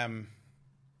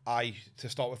 to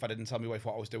start with, I didn't tell my wife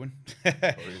what I was doing.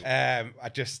 I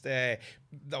just that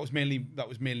was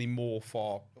mainly more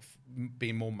for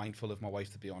being more mindful of my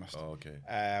wife, to be honest. Oh, okay.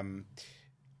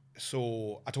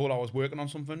 So I told her I was working on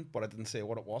something, but I didn't say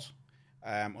what it was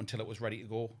until it was ready to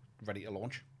go, ready to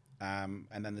launch. And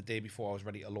then the day before I was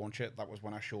ready to launch it, that was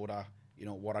when I showed her, you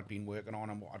know, what I'd been working on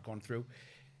and what I'd gone through.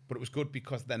 But it was good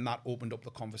because then that opened up the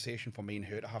conversation for me and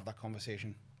her to have that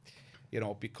conversation, you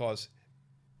know, because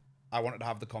I wanted to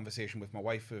have the conversation with my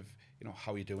wife of, you know,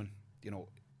 how you doing? You know,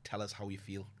 tell us how you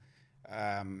feel.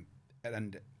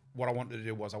 And what I wanted to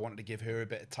do was I wanted to give her a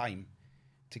bit of time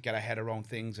to get her head around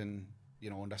things and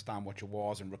understand what she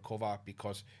was and recover,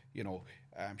 because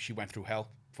she went through hell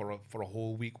for a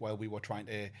whole week while we were trying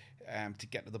to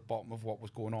get to the bottom of what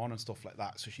was going on and stuff like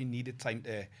that. So she needed time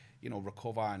to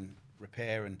recover and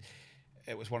repair, and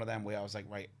it was one of them where I was like,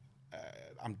 right,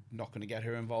 I'm not going to get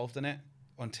her involved in it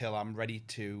until I'm ready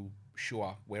to show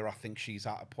her where I think she's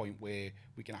at a point where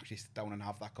we can actually sit down and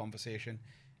have that conversation.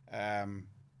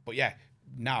 But yeah,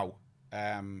 now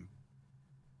I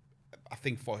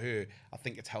think for her, I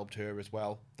think it's helped her as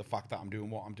well, the fact that I'm doing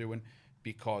what I'm doing,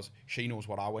 because she knows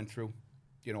what I went through,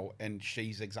 and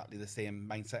she's exactly the same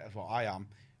mindset as what I am,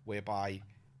 whereby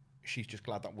she's just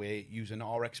glad that we're using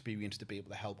our experience to be able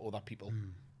to help other people.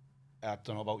 I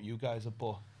don't know about you guys,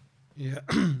 but yeah,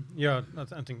 yeah,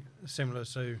 I think similar.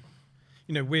 So,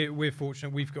 we're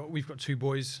fortunate. We've got 2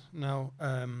 boys now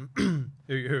who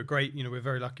are great. We're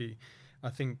very lucky. I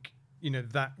think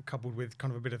that coupled with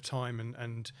kind of a bit of time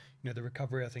and the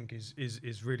recovery, I think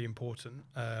is really important.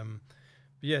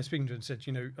 But yeah, speaking to him, said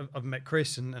I've met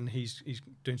Chris and he's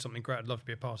doing something great. I'd love to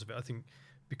be a part of it. I think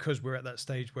because we're at that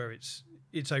stage where it's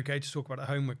okay to talk about it at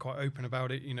home. We're quite open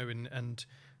about it, and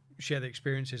share the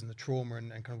experiences and the trauma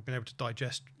and kind of being able to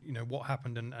digest what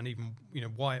happened and even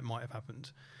why it might have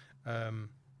happened.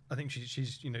 I think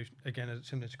she's again,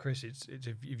 similar to Chris, it's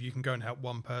if you can go and help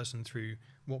one person through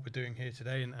what we're doing here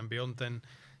today and beyond, then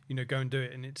go and do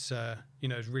it, and it's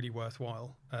it's really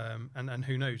worthwhile. And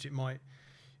who knows, it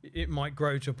might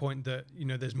grow to a point that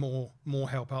there's more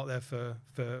help out there for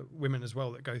women as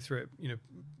well that go through it,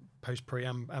 post pre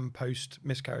and post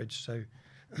miscarriage. So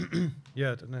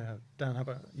yeah, I don't know. Dan, how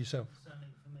about yourself?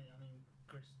 Certainly for me, I mean,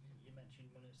 Chris, you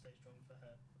mentioned wanting to stay strong for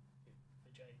her,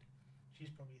 for Jade. She's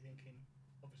probably thinking,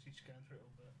 obviously she's going through it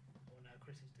all, but what now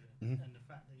Chris is doing. Mhm. And the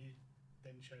fact that you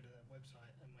then showed her that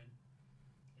website and went,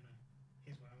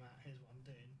 here's where I'm at, here's what I'm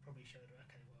doing, probably showed her,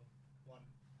 okay, well, 1,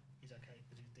 he's okay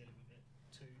because he's dealing with it.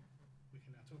 2, we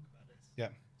can now talk about this.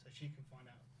 Yeah. So she can find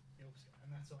out the opposite.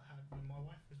 And that's what I had with my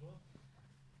wife as well.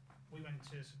 We went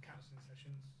to some counselling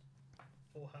sessions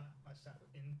for her. I sat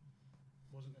in,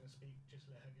 wasn't going to speak, just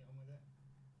let her get on with it.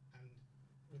 And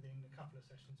within a couple of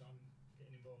sessions, I'm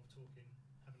getting involved, talking,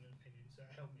 having an opinion. So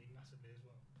it helped me massively as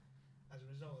well. As a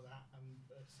result of that, I'm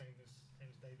same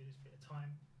as David. It's a bit of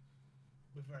time.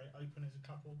 We're very open as a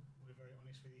couple. We're very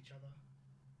honest with each other.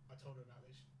 I told her about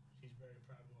this. She's very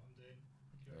proud of what I'm doing.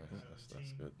 She's very proud of the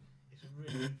That's team. good. It's a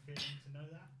really good feeling to know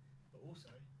that. But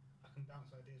also, I can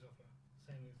bounce ideas off her.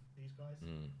 Same with these guys.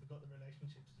 We've got the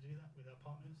relationships to do that with our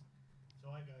partners. So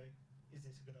I go, is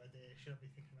this a good idea? Should I be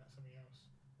thinking about something else?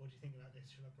 What do you think about this?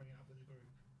 Should I bring it up with the group?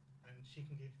 And she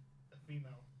can give a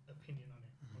female opinion on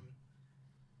it. On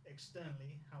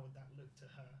externally, how would that look to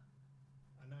her?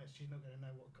 I know she's not going to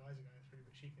know what guys are going through,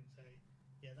 but she can say,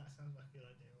 yeah, that sounds like a good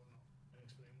idea or not, and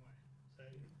explain why. So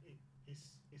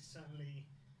it's certainly,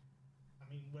 I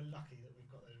mean, we're lucky that we've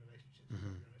got those relationships,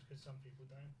 because some people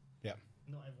don't. Yeah.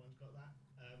 Not everyone's got that.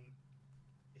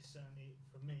 It's certainly,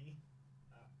 for me,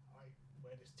 I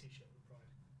wear this t-shirt with pride.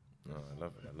 No, I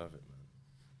love it, man.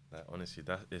 Like, honestly,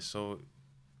 that is so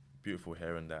beautiful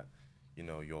hearing that,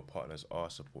 your partners are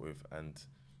supportive, and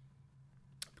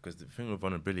because the thing with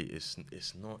vulnerability is,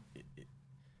 it's not,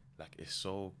 it's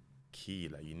so key.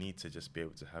 Like, you need to just be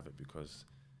able to have it, because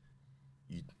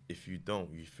if you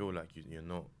don't, you feel like you're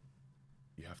not,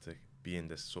 you have to be in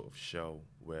this sort of shell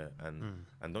where, and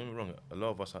don't get me wrong, a lot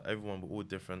of us are, everyone, we're all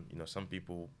different. Some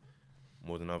people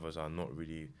more than others are not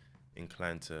really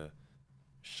inclined to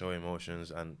show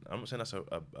emotions, and I'm not saying that's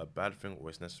a bad thing or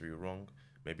it's necessarily wrong.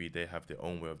 Maybe they have their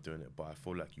own way of doing it, but I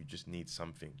feel like you just need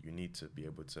something. You need to be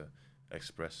able to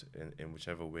express in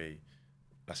whichever way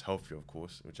that's healthy, of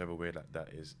course, whichever way that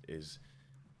is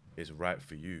right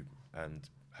for you. And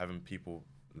having people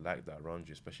like that around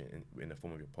you, especially in the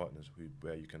form of your partners,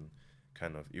 where you can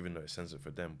kind of, even though it's sensitive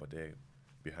for them, but they're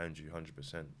behind you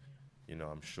 100%.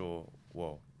 I'm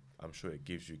sure it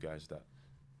gives you guys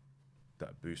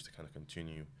that boost to kind of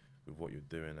continue with what you're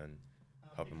doing and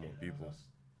helping more people.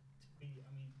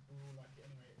 I mean, we're all like it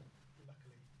anyway,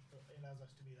 luckily, but it allows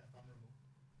us to be that vulnerable.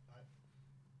 Like,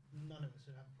 none of us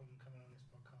would have a problem coming on this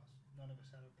podcast. None of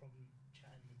us have a problem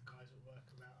chatting with guys at work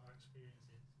about our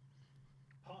experiences.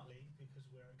 Partly because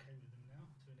we're okay with them now,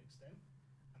 to an extent,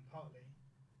 and partly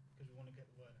because we want to get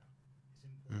the word out. It's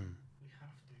important. We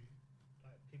have to.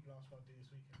 Like, people ask what I do this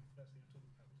weekend. First thing I'm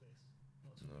talking about was this.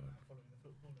 Not talking about following the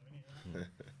football or any of that.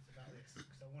 It's about this,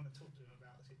 because I want to talk to them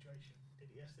about the situation.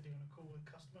 Did it yesterday on a call with a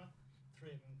customer.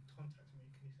 3 of them contacted me.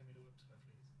 Can you send me the website,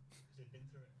 please? Because they've been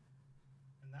through it,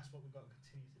 and that's what we've got to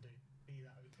continue to do. Be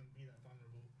that open. Be that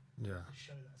vulnerable. Yeah. To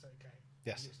show that's okay.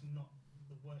 Yes. And it's not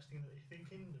the worst thing that you're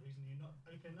thinking. The reason you're not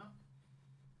opening up,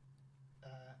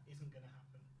 isn't going to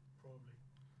happen, probably.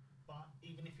 But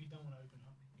even if you don't want to open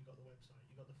up, you've got the website,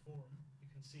 you've got the forum, you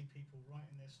can see people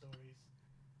writing their stories,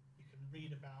 you can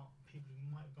read about people who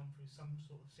might have gone through some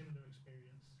sort of similar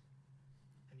experience,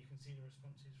 and you can see the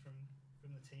responses from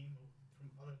the team or from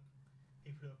other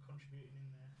people who are contributing in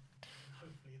there. And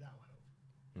hopefully that will help.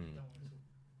 You don't want to talk.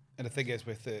 And the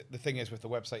thing is with the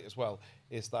website as well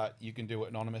is that you can do it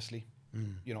anonymously.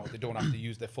 You know, they don't have to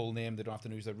use their full name, they don't have to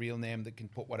use their real name, they can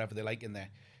put whatever they like in there.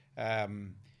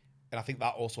 And I think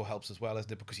that also helps as well,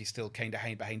 isn't it? Because you still kind of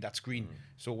hide behind that screen.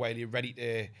 So while you're ready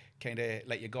to kind of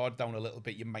let your guard down a little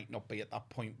bit, you might not be at that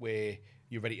point where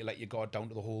you're ready to let your guard down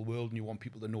to the whole world and you want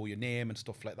people to know your name and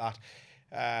stuff like that.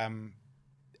 And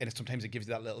sometimes it gives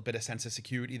you that little bit of sense of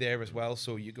security there as well.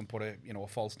 So you can put a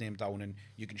false name down and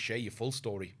you can share your full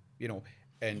story,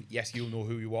 and yes, you'll know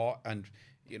who you are. And,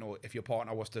 if your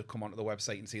partner was to come onto the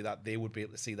website and see that, they would be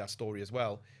able to see that story as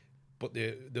well. But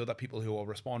the other people who are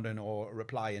responding or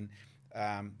replying,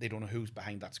 they don't know who's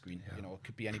behind that screen. It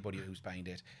could be anybody who's behind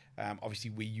it.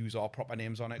 Obviously, we use our proper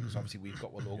names on it because obviously we've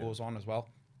got our logos on as well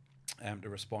to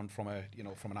respond from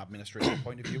an administrative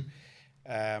point of view.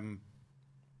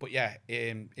 But yeah,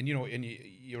 and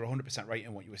you're 100% right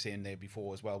in what you were saying there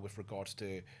before as well with regards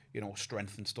to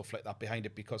strength and stuff like that behind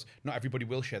it, because not everybody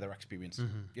will share their experience.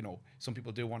 Some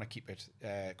people do want to keep it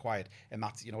quiet, and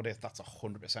that's that's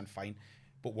 100% fine.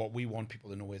 But what we want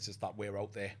people to know is that we're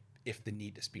out there if they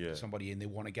need to speak to somebody and they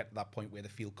want to get to that point where they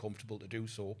feel comfortable to do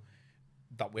so,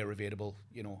 that we're available,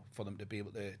 for them to be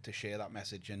able to share that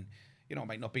message. And it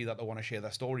might not be that they want to share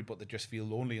their story, but they just feel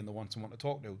lonely and they want someone to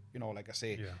talk to. Like I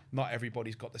say, not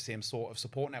everybody's got the same sort of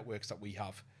support networks that we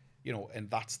have, and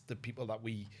that's the people that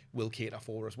we will cater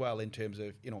for as well, in terms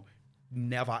of,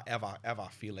 never, ever, ever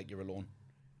feel like you're alone.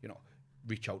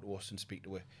 Reach out to us and speak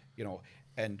to her,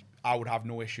 and I would have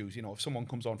no issues. If someone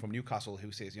comes on from Newcastle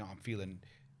who says, I'm feeling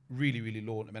really, really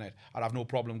low in a minute, I'd have no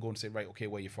problem going to say, right, okay,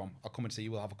 where you from? I'll come and see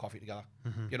you, we'll have a coffee together.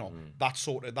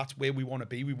 That's where we want to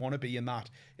be. We want to be in that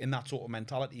sort of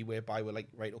mentality whereby we're like,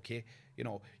 right, okay,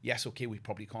 yes, okay, we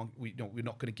probably can't, we're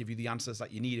not going to give you the answers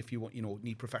that you need if you want,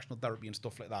 need professional therapy and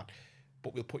stuff like that,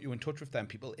 but we'll put you in touch with them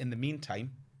people. In the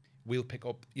meantime, we'll pick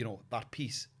up, that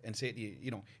piece and say to you,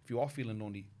 if you are feeling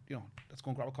lonely, let's go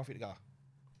and grab a coffee together.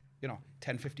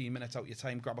 10, 15 minutes out of your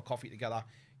time, grab a coffee together,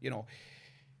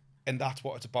 and that's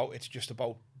what it's about. It's just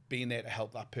about being there to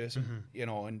help that person,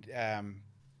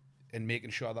 and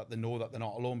making sure that they know that they're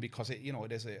not alone, because it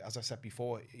is as I said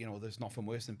before, there's nothing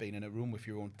worse than being in a room with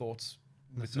your own thoughts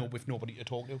with nobody to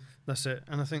talk to. That's it.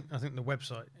 And I think the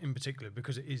website in particular,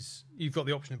 because it is, you've got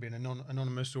the option of being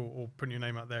anonymous or putting your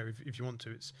name out there if you want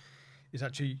to. It's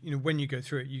actually, when you go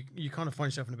through it, you kind of find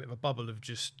yourself in a bit of a bubble of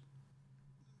just,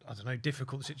 I don't know,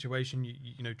 difficult situation,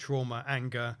 trauma,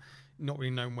 anger, not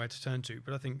really knowing where to turn to.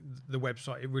 But I think the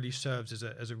website, it really serves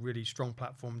as a really strong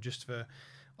platform just for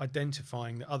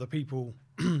identifying that other people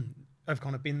have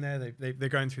kind of been there. They're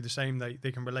going through the same.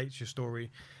 They can relate to your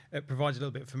story. It provides a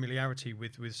little bit of familiarity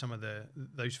with some of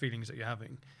those feelings that you're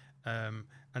having.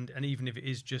 And even if it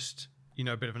is just,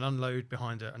 a bit of an unload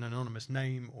behind an anonymous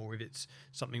name, or if it's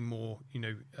something more,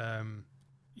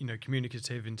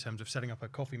 communicative in terms of setting up a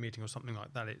coffee meeting or something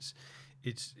like that,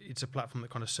 it's a platform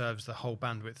that kind of serves the whole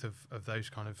bandwidth of those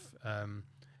kind of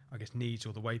I guess needs,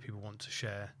 or the way people want to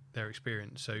share their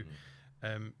experience. So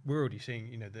we're already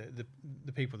seeing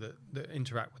the people that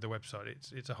interact with the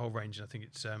website. It's a whole range, and I think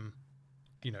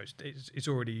it's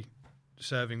already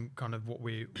serving kind of what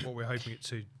we're hoping it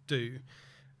to do.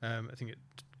 I think it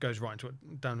goes right into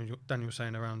what Daniel was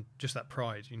saying around just that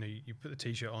pride. You put the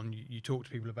t-shirt on, you talk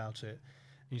to people about it.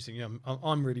 You think,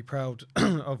 I'm really proud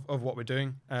of what we're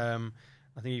doing. I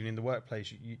think even in the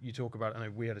workplace, you talk about, I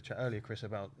know we had a chat earlier, Chris,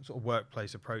 about sort of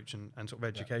workplace approach and sort of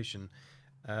education.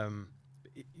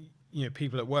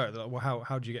 People at work, they're like, well,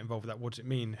 how do you get involved with that? What does it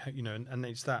mean? And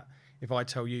it's that, if I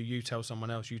tell you, you tell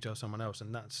someone else, you tell someone else,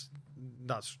 and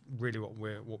that's really what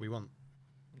we want.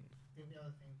 I think the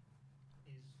other thing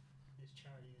is this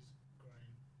charity is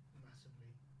growing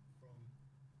massively from,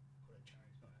 call it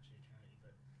charity, it's not actually a charity,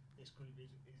 but this group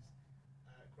is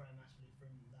growing massively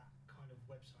from that kind of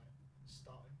website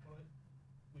starting point.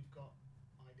 We've got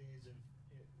ideas of,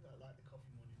 like the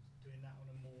coffee mornings, doing that on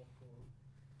a more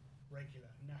regular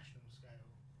national scale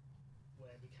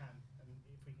where we can, and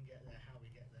if we can get there, how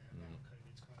we get there. Now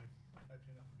COVID's kind of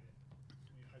opening up a bit,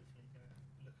 we're hopefully going to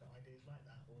look at ideas like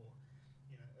that, or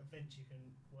events you can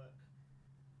work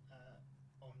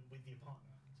on with your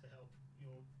partner to help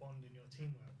your bond and your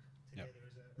teamwork together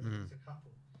as a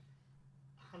couple.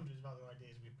 Hundreds of other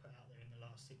ideas we've put out there in the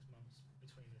last 6 months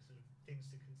between us, of things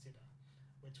to consider.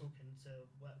 We're talking to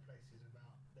workplaces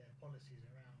about their policies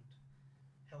around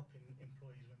helping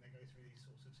employees when they go through these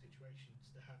sorts of situations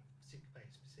to have sick pay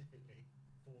specifically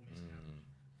for miscarriage,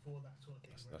 for that sort of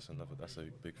thing. That's a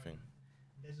big thing.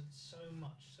 There's so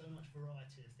much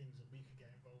variety of things that we could get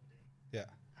involved in.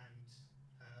 Yeah. And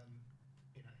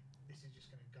this is just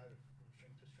going to go from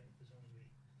strength to strength as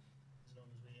long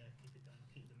as we keep it going,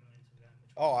 keep the momentum going.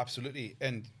 Oh, absolutely.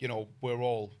 And, we're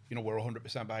all, we're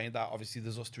 100% behind that. Obviously,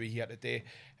 there's us three here today.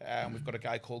 We've got a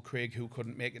guy called Craig who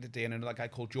couldn't make it today and another guy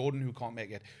called Jordan who can't make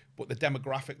it. But the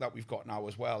demographic that we've got now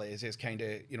as well is kind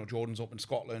of, Jordan's up in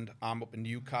Scotland, I'm up in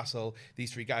Newcastle.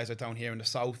 These three guys are down here in the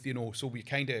south, so we're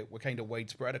kind of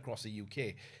widespread across the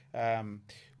UK.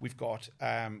 We've got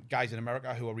guys in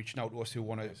America who are reaching out to us who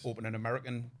want to open an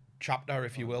American chapter,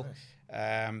 if you will.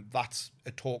 Nice. That's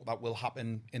a talk that will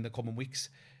happen in the coming weeks.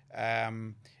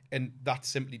 And that's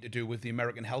simply to do with the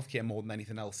American healthcare more than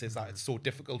anything else, is that it's so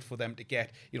difficult for them to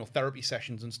get, therapy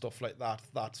sessions and stuff like that,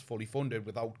 that's fully funded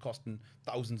without costing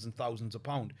thousands and thousands of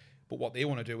pounds. But what they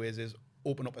want to do is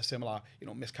open up a similar,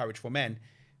 miscarriage for men,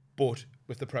 but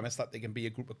with the premise that they can be a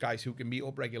group of guys who can meet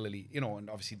up regularly, and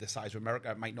obviously the size of America,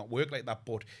 it might not work like that,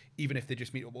 but even if they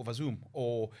just meet up over Zoom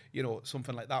or,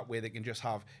 something like that where they can just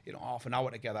have, half an hour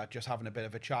together, just having a bit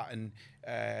of a chat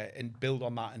and build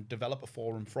on that and develop a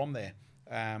forum from there.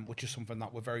 Which is something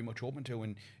that we're very much open to.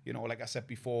 And, like I said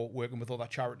before, working with other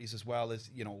charities as well is,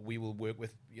 we will work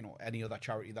with, any other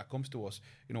charity that comes to us.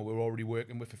 We're already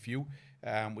working with a few.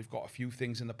 We've got a few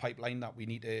things in the pipeline that we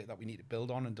need to build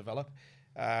on and develop.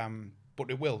 But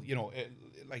it will,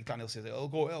 like Daniel says, it'll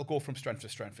go from strength to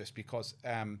strength because,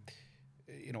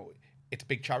 it's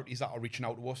big charities that are reaching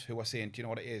out to us who are saying, do you know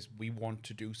what it is? We want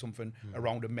to do something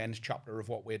around a men's chapter of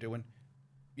what we're doing,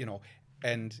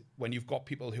 And when you've got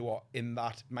people who are in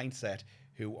that mindset,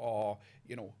 who are,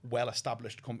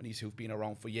 well-established companies who've been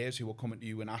around for years, who are coming to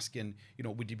you and asking,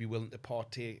 would you be willing to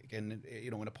partake in,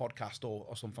 in a podcast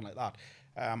or something like that?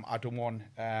 I done one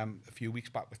a few weeks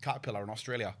back with Caterpillar in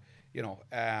Australia,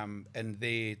 and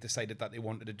they decided that they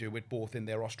wanted to do it both in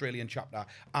their Australian chapter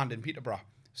and in Peterborough.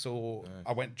 So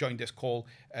nice. I joined this call,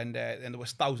 and there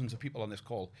was thousands of people on this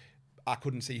call. I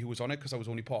couldn't see who was on it because I was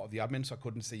only part of the admin, so I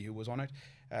couldn't see who was on it.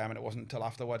 And it wasn't until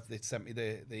afterwards they sent me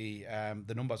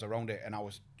the numbers around it, and I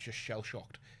was just shell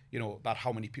shocked. That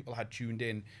how many people had tuned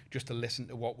in just to listen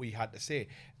to what we had to say.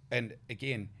 And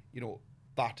again,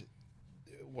 that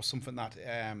was something that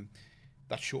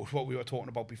that showed what we were talking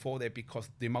about before there, because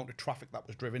the amount of traffic that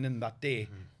was driven in that day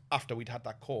after we'd had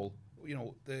that call,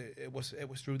 it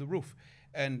was through the roof.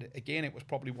 And again, it was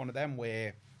probably one of them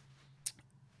where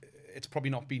it's probably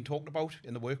not being talked about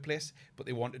in the workplace, but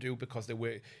they want to do because they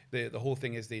were the whole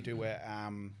thing is they do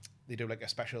like a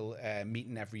special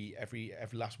meeting every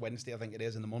last Wednesday, I think it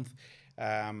is, in the month,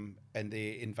 and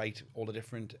they invite all the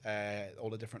different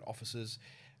officers,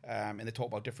 and they talk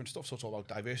about different stuff. So talk about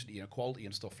diversity and equality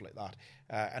and stuff like that.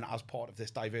 And as part of this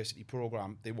diversity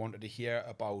program, they wanted to hear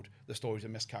about the stories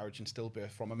of miscarriage and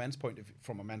stillbirth from a men's point of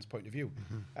view.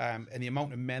 And the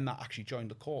amount of men that actually joined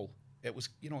the call, it was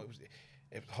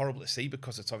horrible to see,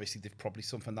 because it's obviously they've probably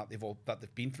something that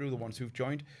they've been through, the ones who've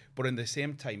joined. But in the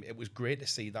same time, it was great to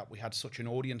see that we had such an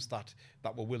audience that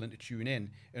were willing to tune in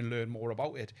and learn more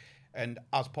about it. And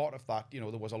as part of that, there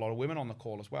was a lot of women on the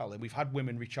call as well. And we've had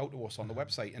women reach out to us on the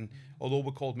website. And although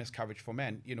we're called Miscarriage for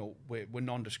Men, we're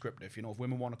non-descriptive. If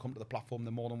women want to come to the platform,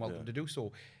 they're more than welcome to do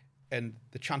so. And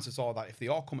the chances are that if they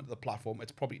are coming to the platform,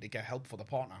 it's probably to get help for the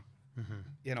partner.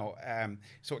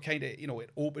 So it kind of, it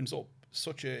opens up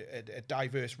such a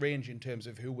diverse range in terms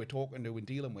of who we're talking to and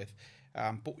dealing with.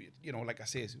 But, like I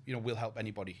say, we'll help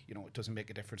anybody. It doesn't make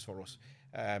a difference for us.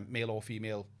 Male or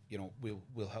female,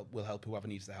 we'll help whoever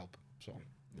needs the help. So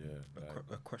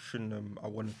a question I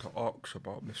wanted to ask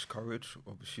about miscarriage.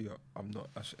 Obviously, I'm not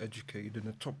as educated in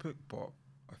the topic, but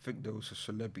I think there was a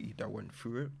celebrity that went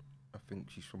through it. I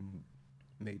think she's from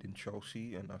Made in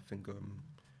Chelsea, and I think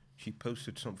she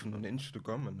posted something on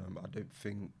Instagram, and I don't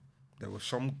think there was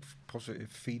some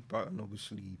positive feedback and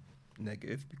obviously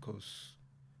negative, because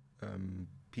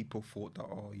people thought that,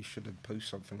 you shouldn't post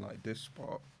something like this,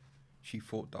 but she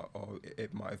thought that,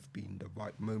 it might have been the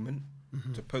right moment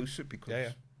to post it,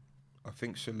 because I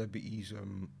think celebrities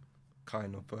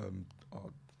kind of are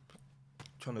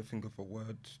trying to think of a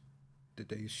word that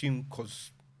they assume,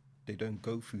 because they don't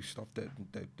go through stuff, that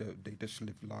they just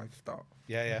live life that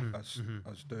as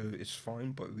though it's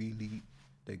fine, but really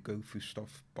they go through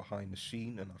stuff behind the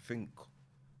scene. And I think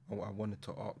what I wanted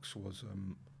to ask was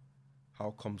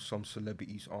how come some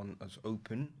celebrities aren't as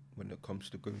open when it comes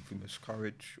to going through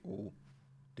miscarriage, or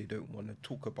they don't want to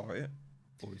talk about it,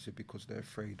 or is it because they're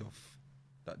afraid of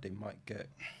that they might get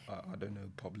I don't know,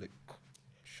 public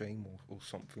shame or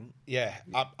something. Yeah,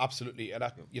 absolutely. And I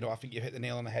think you hit the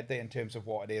nail on the head there in terms of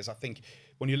what it is. I think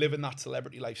when you live in that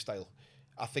celebrity lifestyle,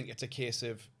 I think it's a case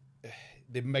of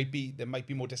they might be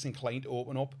more disinclined to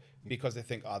open up because they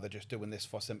think, they're just doing this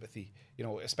for sympathy.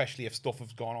 Especially if stuff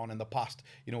has gone on in the past.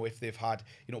 If they've had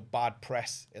bad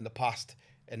press in the past,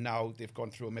 and now they've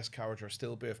gone through a miscarriage or a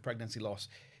stillbirth, pregnancy loss,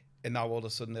 and now all of a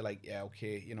sudden they're like, yeah,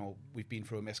 okay, we've been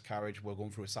through a miscarriage, we're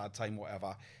going through a sad time,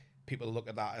 whatever. People look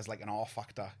at that as like an R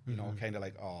factor, kind of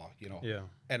like, Yeah.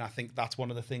 And I think that's one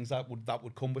of the things that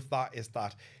would come with that, is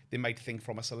that they might think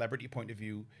from a celebrity point of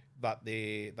view that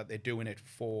they're doing it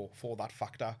for that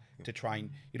factor to try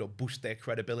and boost their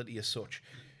credibility as such.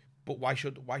 But why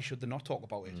should they not talk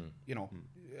about it?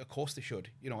 Of course they should.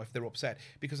 If they're upset,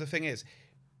 because the thing is,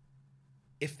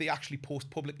 if they actually post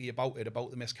publicly about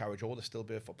the miscarriage or the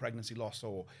stillbirth or pregnancy loss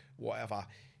or whatever,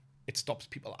 it stops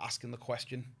people asking the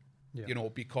question. Yeah.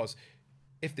 Because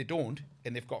if they don't,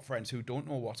 and they've got friends who don't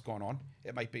know what's going on,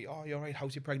 it might be, oh, you're right,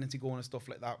 how's your pregnancy going and stuff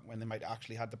like that, when they might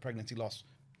actually had the pregnancy loss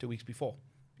 2 weeks before.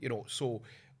 So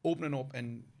opening up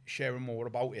and sharing more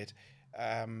about it,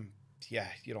 I'm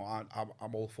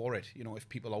all for it. If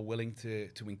people are willing to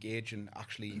engage and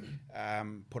actually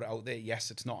put it out there.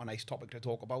 Yes, it's not a nice topic to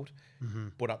talk about,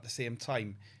 but at the same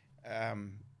time,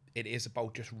 it is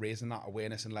about just raising that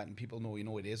awareness and letting people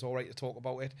know, it is all right to talk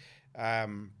about it.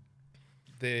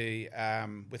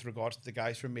 With regards to the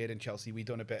guys from Made in Chelsea, we've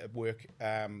done a bit of work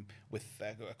with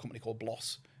a company called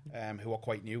Bloss, who are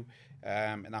quite new,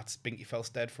 and that's Binky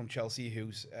Felstead from Chelsea,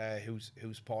 who's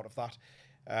part of that.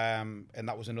 And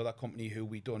that was another company who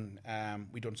we done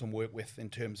some work with in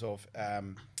terms of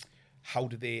how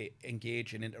do they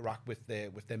engage and interact with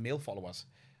their male followers.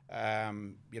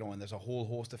 And there's a whole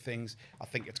host of things. I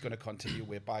think it's going to continue,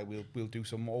 whereby we'll do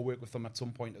some more work with them at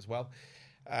some point as well.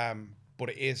 But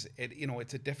it's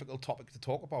a difficult topic to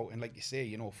talk about, and like you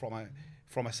say,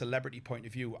 from a celebrity point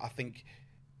of view, I think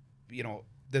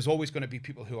there's always going to be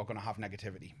people who are going to have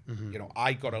negativity.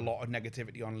 I got a lot of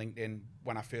negativity on LinkedIn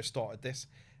when I first started this,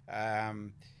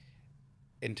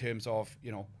 in terms of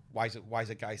why is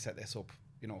a guy set this up?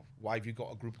 Why have you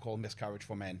got a group called Miscarriage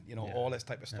for Men? All this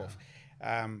type of stuff.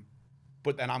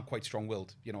 But then I'm quite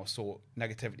strong-willed, so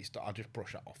negativity, I'll just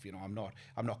brush it off.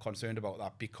 I'm not concerned about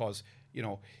that, because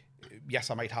yes,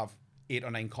 I might have 8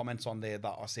 or 9 comments on there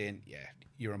that are saying, yeah,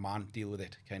 you're a man, deal with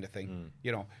it, kind of thing.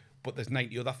 But there's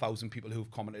 90 other thousand people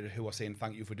who've commented who are saying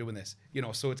thank you for doing this.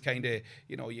 So it's kind of,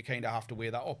 you kind of have to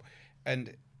weigh that up.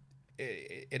 And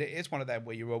it is one of them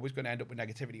where you're always going to end up with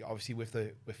negativity. Obviously, with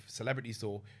celebrities,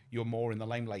 though, you're more in the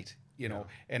limelight,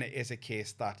 and it is a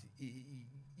case that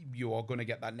you are going to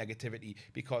get that negativity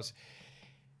because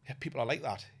people are like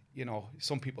that.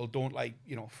 Some people don't like,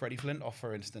 Freddie Flintoff,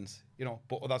 for instance,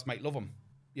 but others might love him.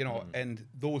 And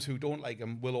those who don't like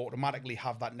him will automatically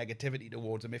have that negativity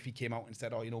towards him if he came out and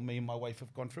said, oh, me and my wife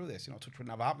have gone through this, touch wood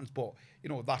never happens. But,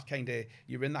 that kind of,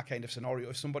 you're in that kind of scenario.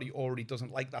 If somebody already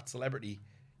doesn't like that celebrity,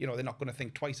 they're not going to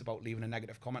think twice about leaving a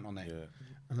negative comment on there. Yeah.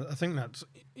 And I think that's,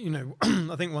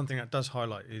 I think one thing that does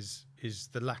highlight is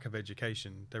the lack of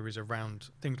education there is around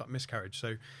things like miscarriage.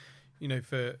 So,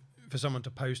 for someone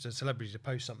to post, a celebrity to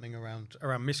post something around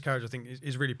miscarriage, I think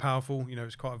is really powerful.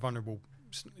 It's quite a vulnerable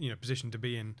position to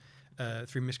be in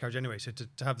through miscarriage anyway. So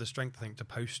to have the strength, I think, to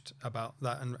post about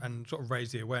that and sort of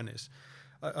raise the awareness.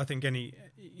 I think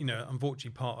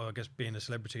unfortunately, part of, I guess, being a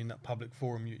celebrity in that public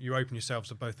forum, you open yourselves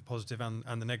to both the positive and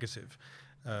the negative.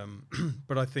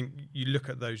 But I think you look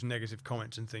at those negative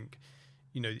comments and think,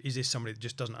 is this somebody that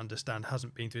just doesn't understand,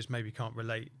 hasn't been through this, maybe can't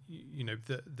relate,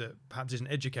 that perhaps isn't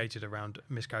educated around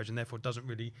miscarriage and therefore doesn't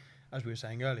really, as we were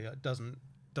saying earlier, doesn't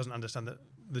understand that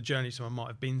the journey someone might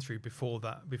have been through before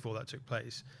that took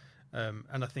place.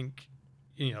 And I think,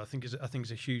 I think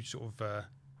it's a huge sort of,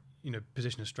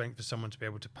 position of strength for someone to be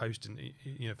able to post, and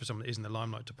for someone that is in the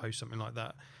limelight to post something like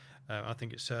that. I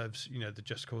think it serves, the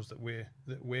just cause that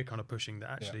we're kind of pushing. That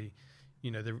actually,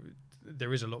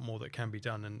 there is a lot more that can be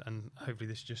done, and hopefully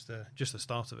this is just the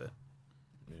start of it.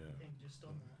 Yeah. I think just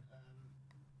on that,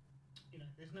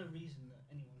 there's no reason that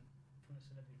anyone from a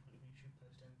celebrity point of view should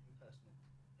post anything personal.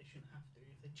 They shouldn't have to.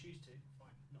 If they choose to,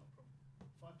 fine, not a problem.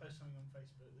 If I post something on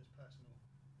Facebook that's personal,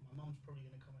 my mum's probably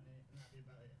going to comment on it, and that'll be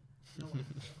about it. No one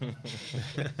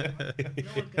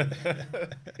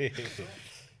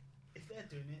if they're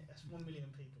doing it, that's 1 million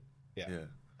people. Yeah.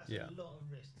 That's a lot of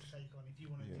risk to take on if you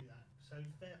want to do that. So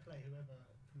fair play, whoever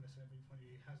from a celebrity point of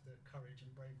view has the courage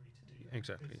and bravery to do that.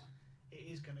 Exactly. It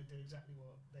is going to do exactly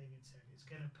what David said. It's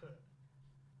going to put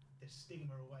the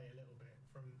stigma away a little bit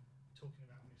from talking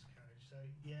about miscarriage. So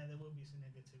yeah, there will be some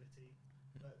negativity,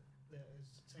 but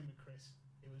same with Chris.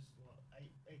 It was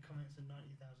 8 comments and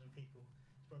 90,000 people.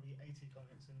 It's probably 80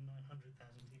 comments and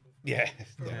 900,000 people. Yeah.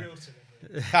 For Yeah. a real celebrity.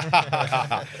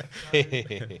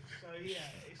 So yeah,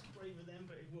 it's brave of them,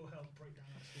 but it will help break down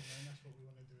that stigma, and that's what we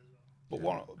want to do as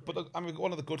well.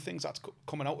 One of the good things that's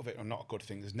coming out of it, or not a good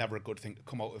thing, there's never a good thing to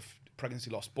come out of pregnancy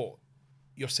loss, but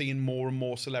you're seeing more and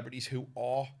more celebrities who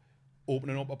are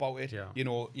opening up about it. Yeah. You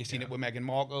know, you've seen it with Meghan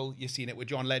Markle, you've seen it with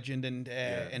John Legend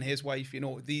and his wife. You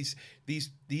know, these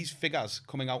figures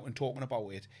coming out and talking about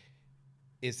it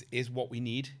is what we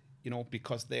need. You know,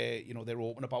 because they're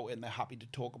open about it and they're happy to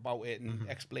talk about it and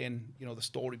explain, you know, the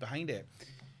story behind it.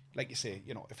 Like you say,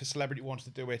 you know, if a celebrity wants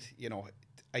to do it, you know,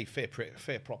 fair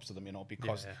props to them, you know,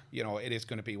 because you know it is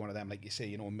going to be one of them, like you say,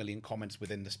 you know, 1 million comments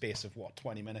within the space of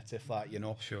 20 minutes, if that, you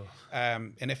know. Sure.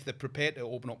 And if they're prepared to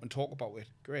open up and talk about it,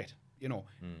 great. You know,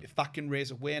 if that can raise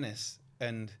awareness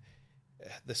and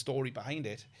the story behind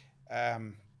it,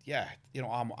 yeah, you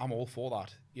know, I'm all for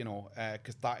that. You know,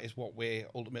 because that is what we're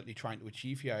ultimately trying to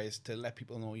achieve here, is to let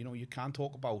people know, you know, you can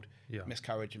talk about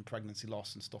miscarriage and pregnancy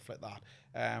loss and stuff like that,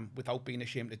 without being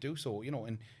ashamed to do so. You know,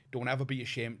 and don't ever be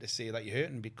ashamed to say that you're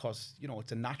hurting, because you know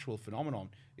it's a natural phenomenon.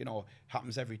 You know,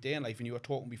 happens every day in life. And you were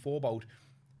talking before about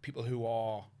people who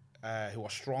are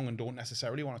strong and don't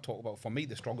necessarily want to talk about. For me,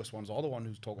 the strongest ones are the ones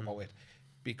who's talking about it,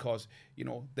 because you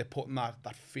know they're putting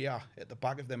that fear at the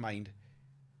back of their mind,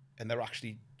 and they're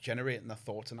actually generating the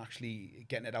thoughts and actually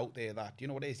getting it out there that, you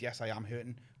know, it is, yes, I am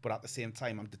hurting, but at the same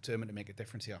time, I'm determined to make a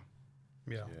difference here.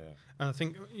 Yeah. And I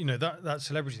think, you know, that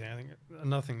celebrity thing, I think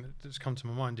another thing that's come to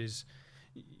my mind is,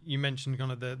 you mentioned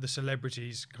kind of the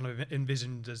celebrities kind of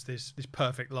envisioned as this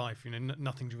perfect life, you know,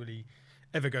 nothing really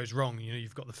ever goes wrong. You know,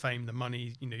 you've got the fame, the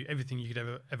money, you know, everything you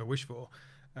could ever wish for.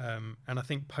 And I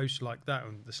think posts like that,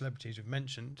 and the celebrities we've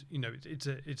mentioned, you know, it's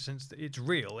a sense that it's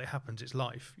real, it happens, it's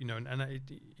life, you know, and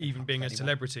even being a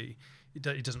celebrity, it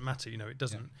doesn't matter, you know, it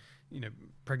doesn't, you know,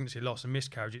 pregnancy loss and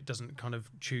miscarriage, it doesn't kind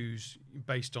of choose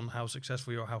based on how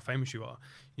successful you are, how famous you are,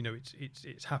 you know,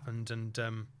 it's happened, and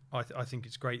I think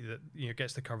it's great that, you know, it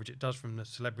gets the coverage it does from the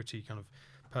celebrity kind of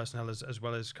personnel as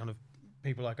well as kind of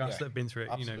people like us that have been through it,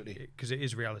 absolutely. you know, because it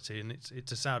is reality, and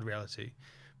it's a sad reality,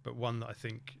 but one that I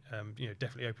think you know,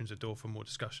 definitely opens the door for more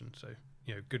discussion. So,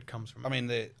 you know, good comes from it.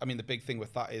 I mean the big thing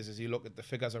with that is you look at the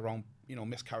figures around, you know,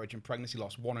 miscarriage and pregnancy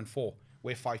loss, 1 in 4.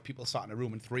 We're 5 people sat in a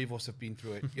room and 3 of us have been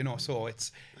through it. You know, so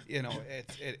it's, you know,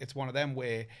 it's one of them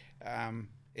where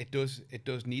it does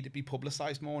need to be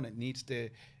publicised more, and it needs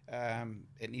to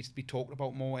be talked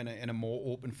about more in a more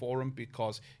open forum,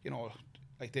 because, you know,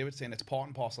 like David's saying, it's part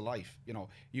and parcel of life. You know,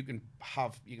 you can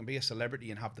be a celebrity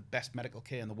and have the best medical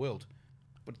care in the world,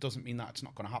 but it doesn't mean that it's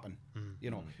not going to happen.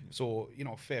 You know, so, you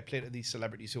know, fair play to these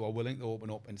celebrities who are willing to open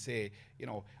up and say, you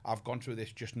know, I've gone through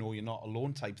this, just know you're not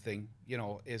alone type thing. You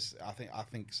know, is I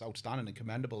think it's outstanding and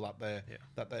commendable that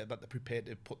they're prepared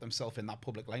to put themselves in that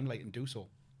public limelight and do so.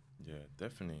 Yeah,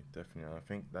 definitely. And I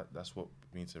think that's what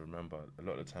we need to remember a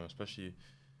lot of the time, especially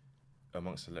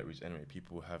amongst celebrities. Anyway,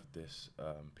 people have this.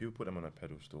 People put them on a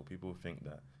pedestal. People think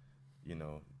that, you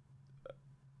know,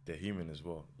 they're human as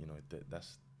well. You know,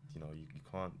 that's. You know, you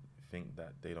can't think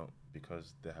that they don't,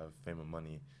 because they have fame and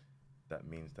money, that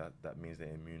means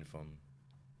they're immune from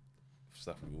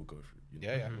stuff we all go through. You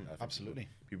know? Yeah, I think absolutely.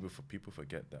 People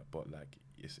forget that, but like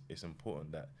it's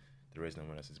important that there is no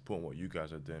awareness. It's important what you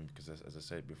guys are doing, because as I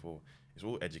said before, it's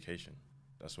all education.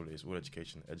 That's all it is. All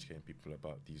education, educating people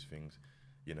about these things,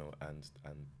 you know, and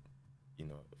you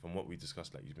know, from what we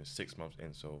discussed, like, you've been 6 months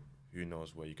in, so who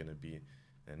knows where you're gonna be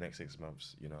in the next 6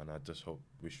 months, you know, and I just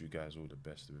wish you guys all the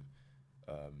best with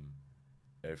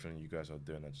everything you guys are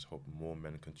doing. I just hope more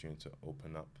men continue to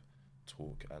open up,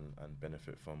 talk, and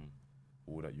benefit from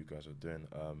all that you guys are doing.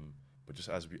 But just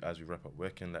as we wrap up,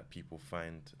 where can that people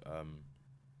find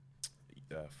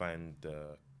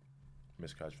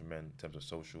Miscarriage for Men in terms of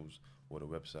socials or the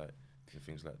website and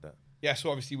things like that? Yeah, so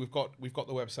obviously we've got the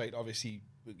website. Obviously,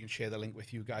 we can share the link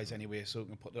with you guys anyway, so we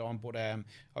can put it on. But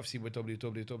obviously, we're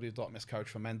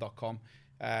www.miscarriageformen.com.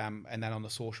 And then on the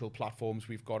social platforms,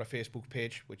 we've got a Facebook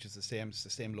page, which is the same. It's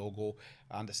the same logo,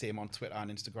 and the same on Twitter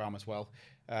and Instagram as well.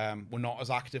 We're not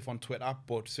as active on Twitter,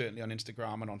 but certainly on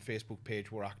Instagram and on Facebook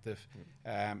page, we're active.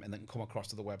 And they can come across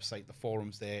to the website. The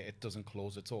forum's there. It doesn't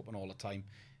close. It's open all the time.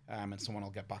 And someone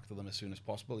will get back to them as soon as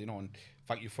possible, you know, and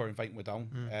thank you for inviting me down.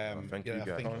 Thank you, guys.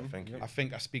 Thank you. I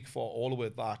think I speak for all of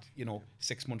it that, you know,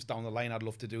 6 months down the line, I'd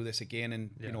love to do this again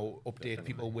and, you know, update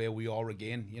people where we are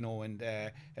again, you know, and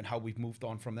how we've moved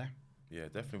on from there. Yeah,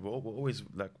 definitely. We're always,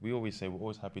 like we always say, we're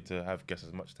always happy to have guests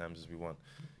as much times as we want.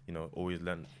 You know, always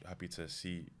happy to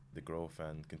see the growth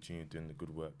and continue doing the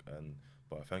good work.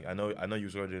 But I know you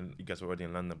guys were already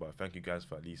in London, but thank you guys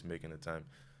for at least making the time,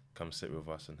 come sit with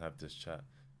us and have this chat.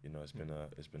 you know,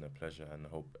 it's been a pleasure, and I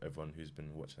hope everyone who's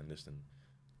been watching and listening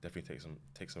definitely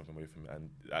take something away from it. And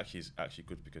it's actually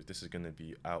good because this is going to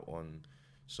be out on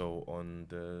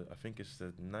the, I think it's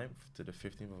the 9th to the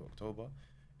 15th of October.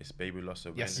 It's Baby Loss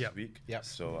Awareness Week. Yep.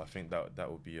 So I think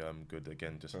that would be good,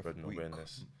 again, just spreading week.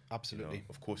 awareness. Absolutely. You know,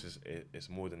 of course, it's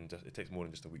more than just, it takes more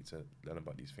than just a week to learn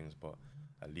about these things, but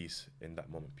at least in that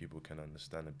moment, people can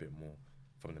understand a bit more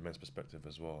from the men's perspective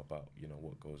as well about, you know,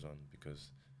 what goes on,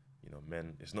 because, you know,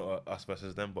 men, it's not us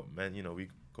versus them, but men, you know, we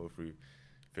go through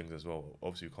things as well.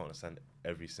 Obviously, we can't understand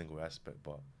every single aspect,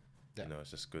 but you know,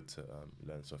 it's just good to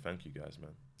learn. So thank you guys,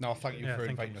 man. No, thank you for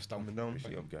inviting us down.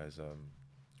 Appreciate you guys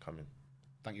coming.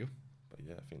 Thank you. But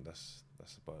yeah, I think that's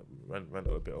about it. We ran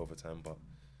a bit over time, but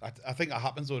I think that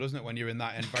happens though, doesn't it? When you're in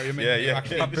that environment, Yeah.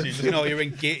 Actually, you know, you're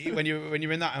when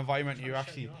you're in that environment, you're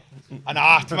actually. And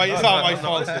it's not my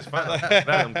fault. It's fine.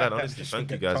 I'm glad, honestly.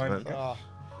 Thank you guys, man.